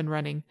that up and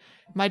running.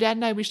 My dad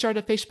and I, we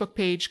started a Facebook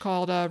page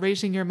called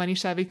Raising Your Money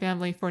Savvy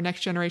Family for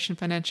Next Generation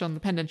Financial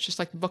Independence, just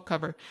like the book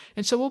cover.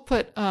 And so we'll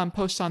put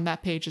posts on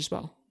that page as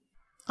well.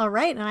 All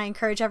right, and I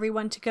encourage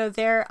everyone to go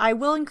there. I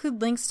will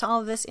include links to all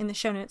of this in the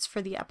show notes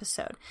for the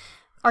episode.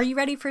 Are you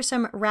ready for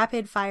some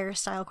rapid fire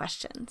style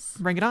questions?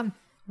 Bring it on.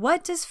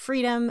 What does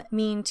freedom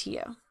mean to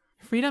you?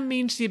 Freedom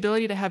means the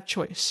ability to have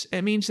choice.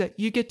 It means that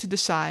you get to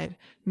decide.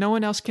 No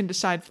one else can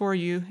decide for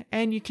you,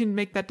 and you can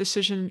make that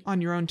decision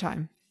on your own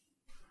time.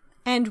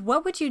 And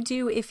what would you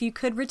do if you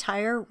could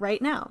retire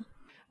right now?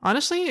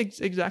 Honestly,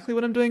 exactly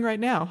what I'm doing right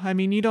now. I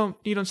mean, you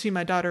don't see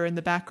my daughter in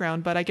the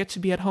background, but I get to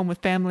be at home with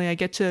family. I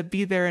get to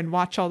be there and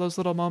watch all those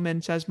little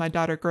moments as my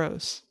daughter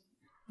grows.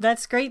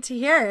 That's great to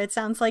hear. It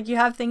sounds like you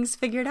have things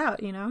figured out,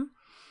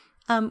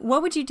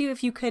 What would you do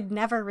if you could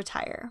never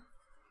retire?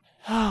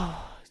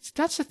 Oh,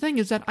 that's the thing,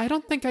 is that I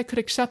don't think I could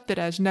accept it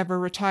as never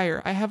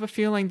retire. I have a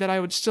feeling that I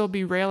would still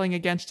be railing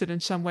against it in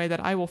some way,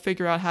 that I will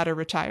figure out how to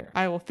retire.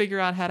 I will figure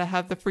out how to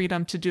have the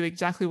freedom to do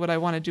exactly what I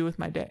want to do with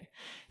my day.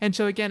 And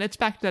so again, it's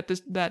back to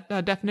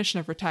that definition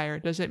of retire.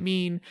 Does it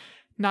mean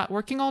not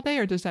working all day,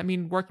 or does that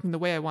mean working the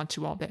way I want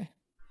to all day?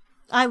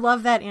 I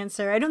love that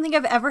answer. I don't think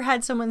I've ever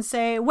had someone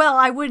say, well,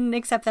 I wouldn't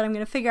accept that. I'm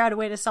going to figure out a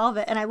way to solve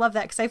it. And I love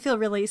that, because I feel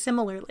really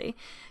similarly,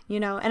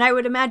 and I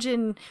would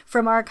imagine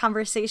from our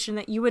conversation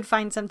that you would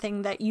find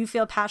something that you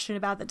feel passionate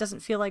about that doesn't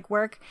feel like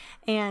work,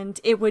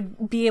 and it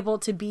would be able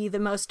to be the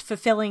most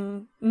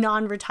fulfilling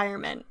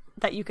non-retirement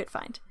that you could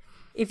find.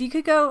 If you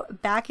could go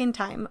back in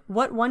time,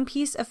 what one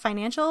piece of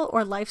financial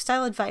or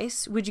lifestyle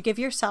advice would you give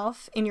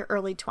yourself in your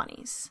early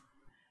 20s?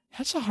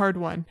 That's a hard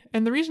one.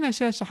 And the reason I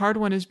say that's a hard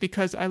one is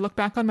because I look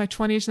back on my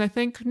 20s and I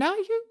think, no,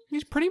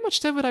 you pretty much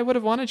did what I would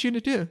have wanted you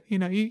to do.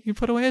 You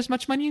put away as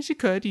much money as you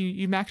could.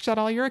 You maxed out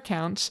all your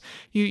accounts.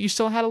 You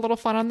still had a little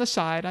fun on the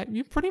side.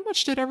 You pretty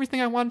much did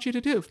everything I wanted you to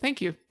do. Thank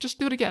you. Just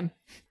do it again.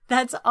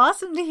 That's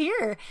awesome to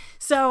hear.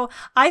 So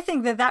I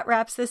think that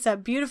wraps this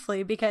up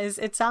beautifully, because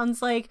it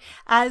sounds like,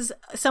 as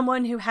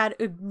someone who had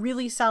a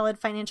really solid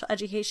financial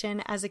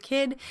education as a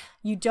kid,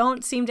 you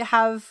don't seem to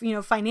have,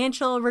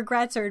 financial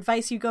regrets or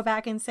advice you go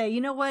back and say, you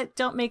know what,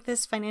 don't make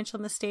this financial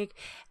mistake.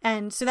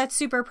 And so that's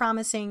super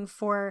promising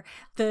for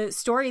the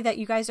story that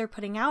you guys are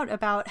putting out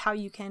about how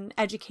you can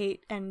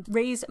educate and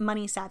raise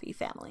money savvy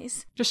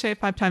families. Just say it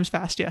 5 times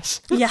fast,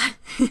 yes. Yeah.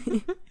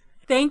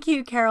 Thank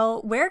you,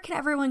 Carol. Where can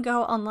everyone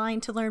go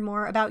online to learn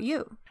more about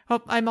you?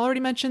 Well, I've already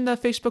mentioned the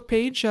Facebook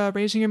page,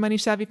 Raising Your Money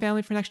Savvy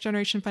Family for Next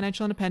Generation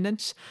Financial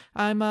Independence.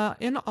 I'm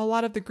in a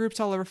lot of the groups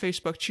all over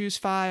Facebook, Choose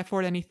FI,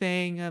 Afford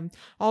Anything,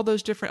 all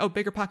those different,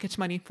 Bigger Pockets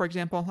Money, for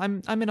example.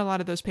 I'm in a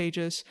lot of those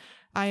pages.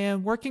 I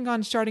am working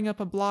on starting up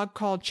a blog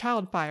called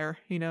Childfire.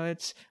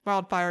 It's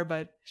wildfire,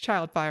 but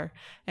Childfire.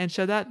 And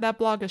so that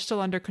blog is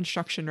still under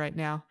construction right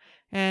now.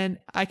 And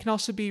I can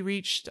also be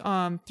reached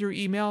through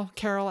email,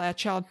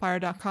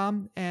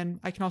 carol@childfire.com. And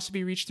I can also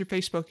be reached through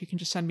Facebook. You can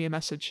just send me a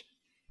message.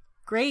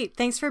 Great.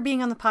 Thanks for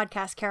being on the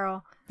podcast,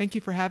 Carol. Thank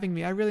you for having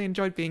me. I really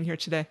enjoyed being here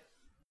today.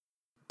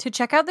 To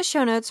check out the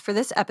show notes for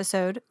this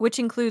episode, which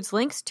includes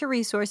links to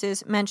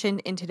resources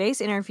mentioned in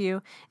today's interview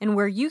and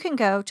where you can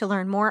go to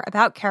learn more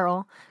about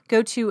Carol,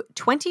 go to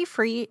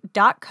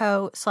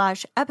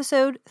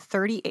 20free.co/episode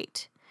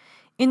 38.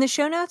 In the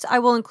show notes, I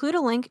will include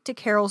a link to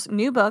Carol's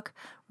new book,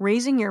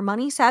 Raising Your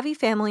Money Savvy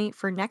Family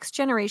for Next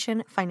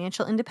Generation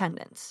Financial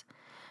Independence.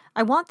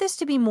 I want this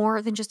to be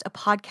more than just a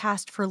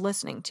podcast for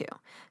listening to,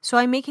 so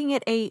I'm making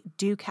it a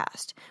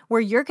do-cast,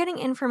 where you're getting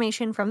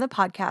information from the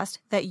podcast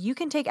that you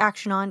can take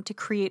action on to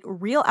create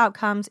real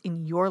outcomes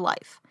in your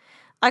life.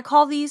 I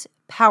call these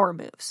power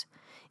moves.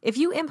 If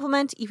you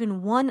implement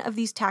even one of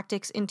these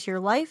tactics into your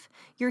life,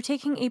 you're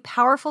taking a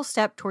powerful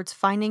step towards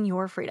finding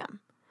your freedom.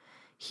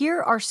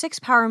 Here are 6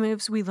 power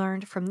moves we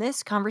learned from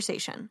this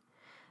conversation.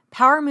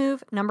 Power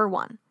move number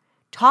 1,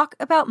 talk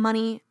about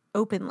money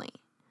openly.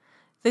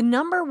 The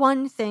number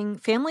one thing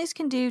families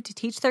can do to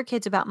teach their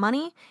kids about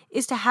money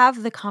is to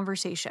have the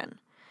conversation.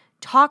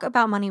 Talk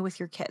about money with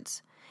your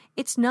kids.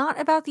 It's not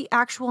about the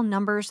actual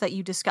numbers that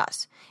you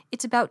discuss.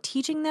 It's about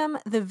teaching them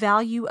the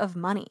value of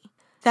money.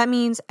 That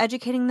means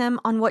educating them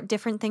on what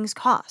different things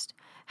cost,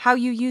 how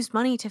you use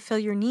money to fill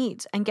your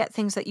needs and get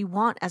things that you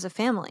want as a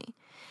family,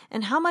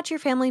 and how much your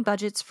family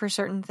budgets for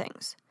certain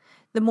things.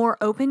 The more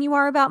open you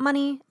are about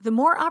money, the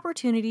more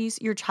opportunities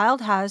your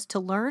child has to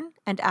learn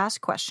and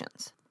ask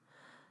questions.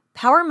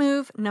 Power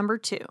move number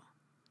 2,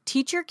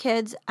 teach your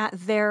kids at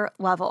their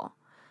level.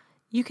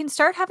 You can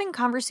start having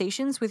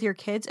conversations with your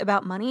kids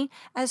about money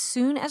as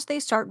soon as they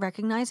start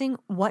recognizing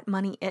what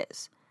money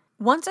is.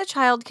 Once a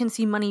child can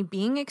see money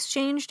being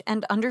exchanged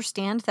and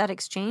understand that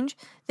exchange,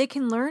 they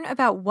can learn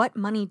about what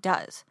money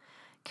does.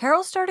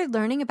 Carol started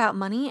learning about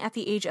money at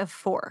the age of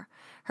 4.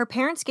 Her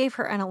parents gave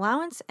her an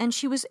allowance, and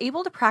she was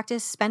able to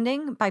practice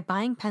spending by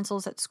buying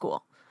pencils at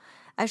school.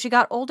 As she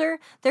got older,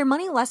 their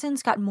money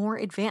lessons got more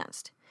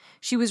advanced.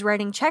 She was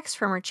writing checks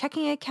from her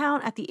checking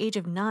account at the age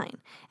of 9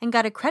 and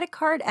got a credit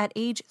card at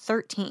age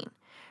 13.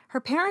 Her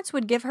parents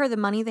would give her the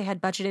money they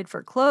had budgeted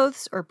for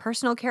clothes or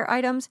personal care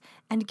items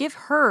and give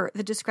her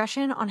the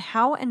discretion on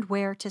how and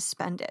where to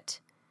spend it.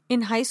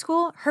 In high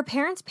school, her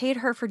parents paid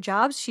her for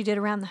jobs she did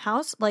around the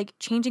house, like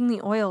changing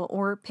the oil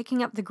or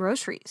picking up the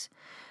groceries.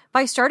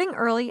 By starting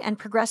early and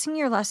progressing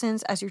your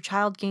lessons as your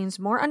child gains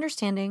more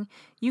understanding,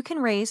 you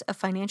can raise a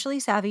financially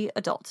savvy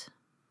adult.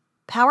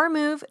 Power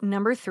move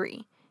number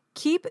 3.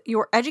 Keep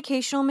your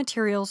educational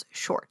materials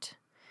short.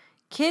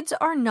 Kids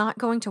are not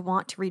going to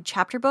want to read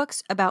chapter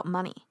books about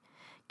money.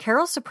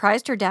 Carol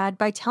surprised her dad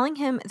by telling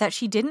him that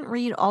she didn't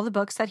read all the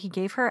books that he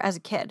gave her as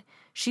a kid.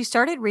 She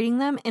started reading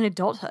them in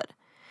adulthood.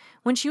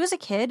 When she was a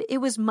kid, it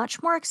was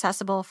much more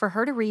accessible for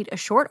her to read a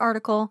short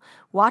article,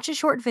 watch a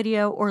short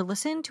video, or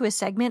listen to a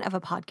segment of a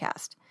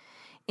podcast.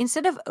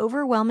 Instead of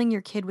overwhelming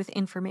your kid with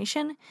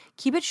information,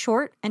 keep it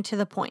short and to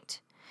the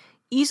point.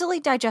 Easily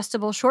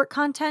digestible short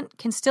content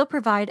can still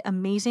provide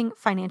amazing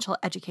financial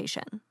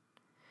education.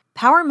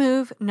 Power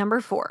move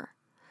number 4.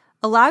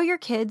 Allow your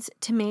kids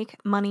to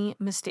make money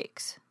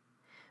mistakes.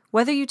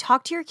 Whether you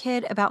talk to your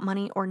kid about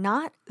money or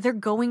not, they're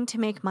going to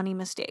make money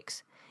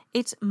mistakes.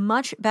 It's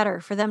much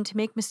better for them to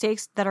make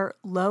mistakes that are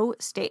low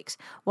stakes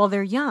while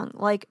they're young,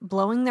 like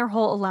blowing their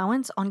whole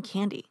allowance on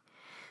candy.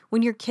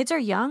 When your kids are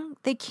young,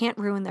 they can't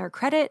ruin their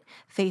credit,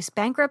 face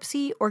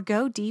bankruptcy, or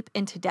go deep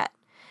into debt.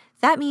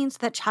 That means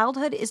that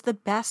childhood is the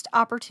best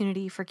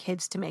opportunity for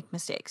kids to make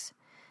mistakes.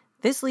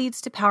 This leads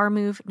to power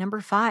move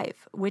number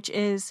 5, which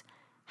is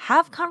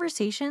have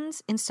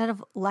conversations instead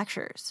of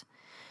lectures.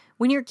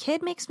 When your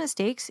kid makes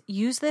mistakes,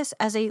 use this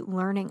as a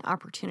learning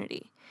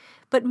opportunity.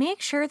 But make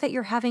sure that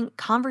you're having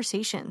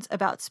conversations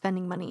about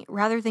spending money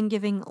rather than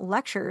giving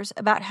lectures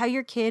about how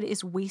your kid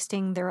is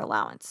wasting their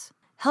allowance.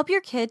 Help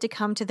your kid to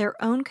come to their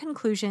own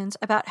conclusions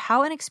about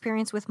how an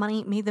experience with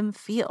money made them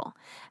feel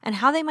and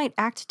how they might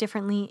act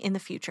differently in the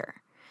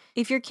future.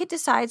 If your kid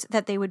decides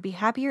that they would be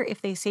happier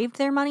if they saved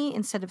their money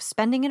instead of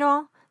spending it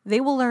all,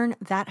 they will learn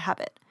that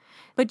habit.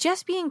 But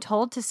just being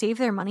told to save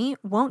their money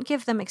won't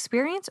give them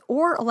experience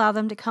or allow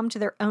them to come to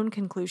their own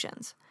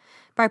conclusions.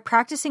 By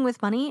practicing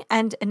with money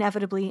and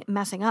inevitably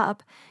messing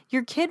up,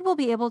 your kid will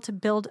be able to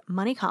build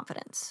money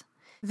confidence.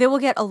 They will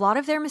get a lot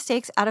of their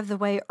mistakes out of the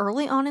way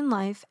early on in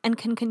life and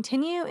can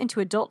continue into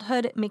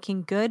adulthood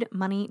making good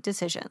money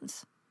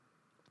decisions.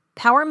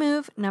 Power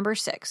move number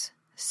 6.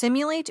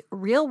 Simulate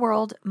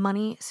real-world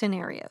money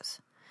scenarios.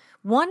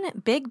 One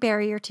big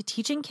barrier to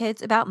teaching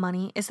kids about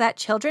money is that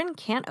children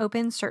can't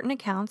open certain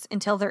accounts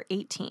until they're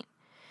 18.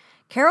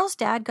 Carol's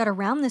dad got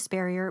around this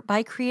barrier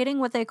by creating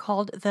what they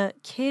called the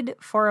Kid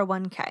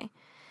 401k.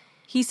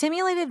 He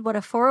simulated what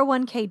a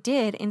 401k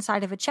did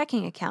inside of a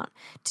checking account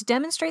to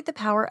demonstrate the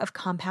power of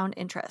compound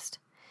interest.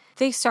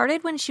 They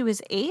started when she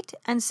was 8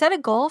 and set a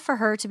goal for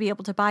her to be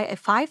able to buy a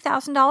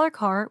 $5,000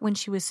 car when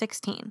she was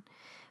 16.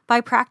 By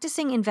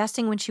practicing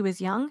investing when she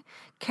was young,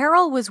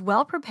 Carol was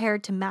well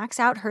prepared to max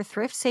out her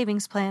thrift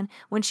savings plan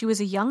when she was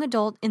a young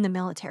adult in the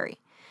military.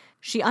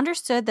 She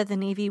understood that the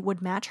Navy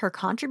would match her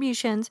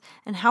contributions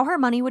and how her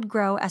money would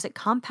grow as it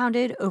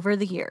compounded over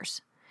the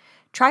years.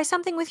 Try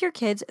something with your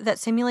kids that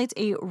simulates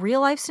a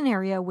real-life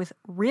scenario with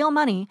real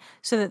money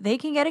so that they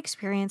can get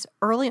experience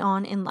early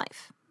on in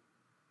life.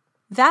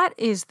 That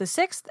is the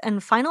 6th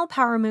and final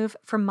power move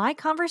from my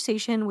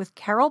conversation with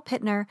Carol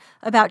Pittner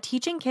about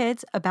teaching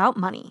kids about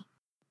money.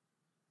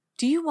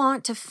 Do you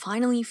want to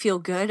finally feel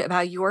good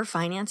about your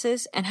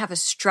finances and have a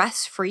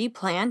stress-free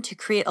plan to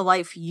create a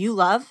life you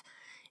love?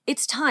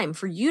 It's time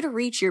for you to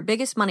reach your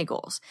biggest money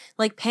goals,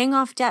 like paying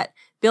off debt,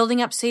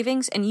 building up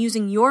savings, and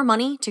using your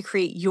money to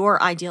create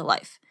your ideal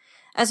life.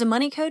 As a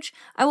money coach,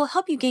 I will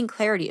help you gain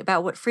clarity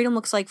about what freedom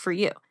looks like for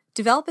you,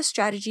 develop a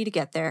strategy to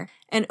get there,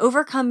 and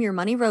overcome your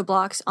money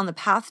roadblocks on the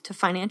path to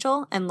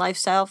financial and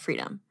lifestyle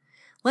freedom.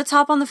 Let's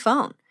hop on the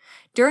phone.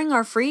 During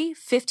our free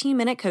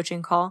 15-minute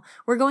coaching call,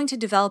 we're going to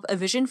develop a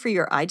vision for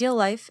your ideal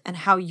life and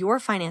how your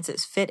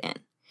finances fit in.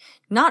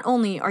 Not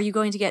only are you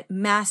going to get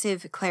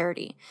massive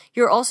clarity,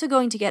 you're also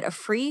going to get a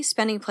free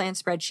spending plan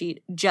spreadsheet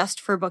just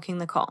for booking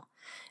the call.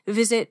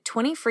 Visit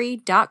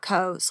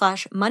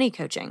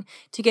 20free.co/moneycoaching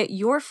to get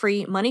your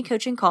free money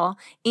coaching call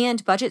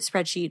and budget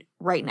spreadsheet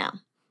right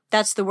now.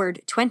 That's the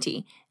word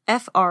 20,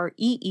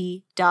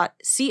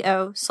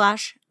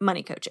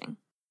 free.co/moneycoaching.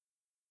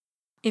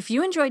 If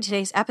you enjoyed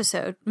today's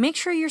episode, make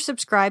sure you're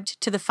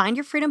subscribed to the Find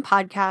Your Freedom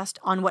podcast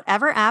on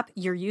whatever app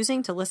you're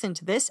using to listen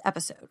to this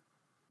episode.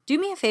 Do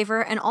me a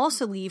favor and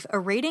also leave a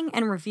rating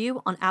and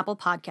review on Apple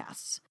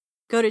Podcasts.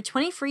 Go to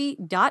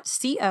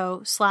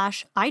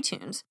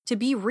 20free.co/iTunes to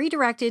be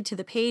redirected to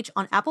the page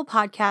on Apple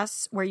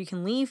Podcasts where you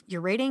can leave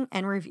your rating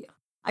and review.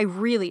 I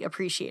really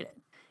appreciate it.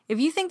 If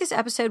you think this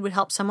episode would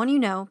help someone you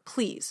know,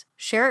 please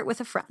share it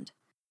with a friend.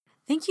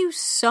 Thank you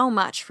so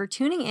much for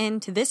tuning in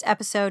to this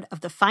episode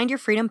of the Find Your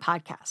Freedom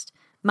podcast.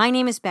 My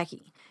name is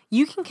Becky.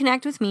 You can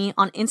connect with me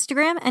on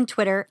Instagram and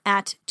Twitter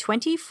at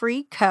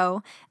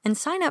 20freeco and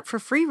sign up for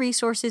free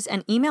resources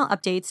and email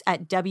updates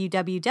at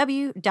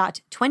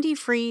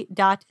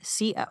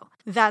www.20free.co.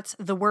 That's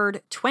the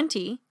word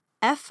 20,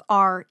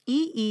 free.co.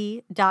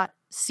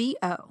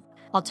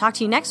 I'll talk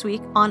to you next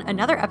week on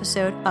another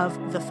episode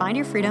of the Find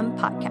Your Freedom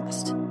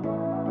podcast.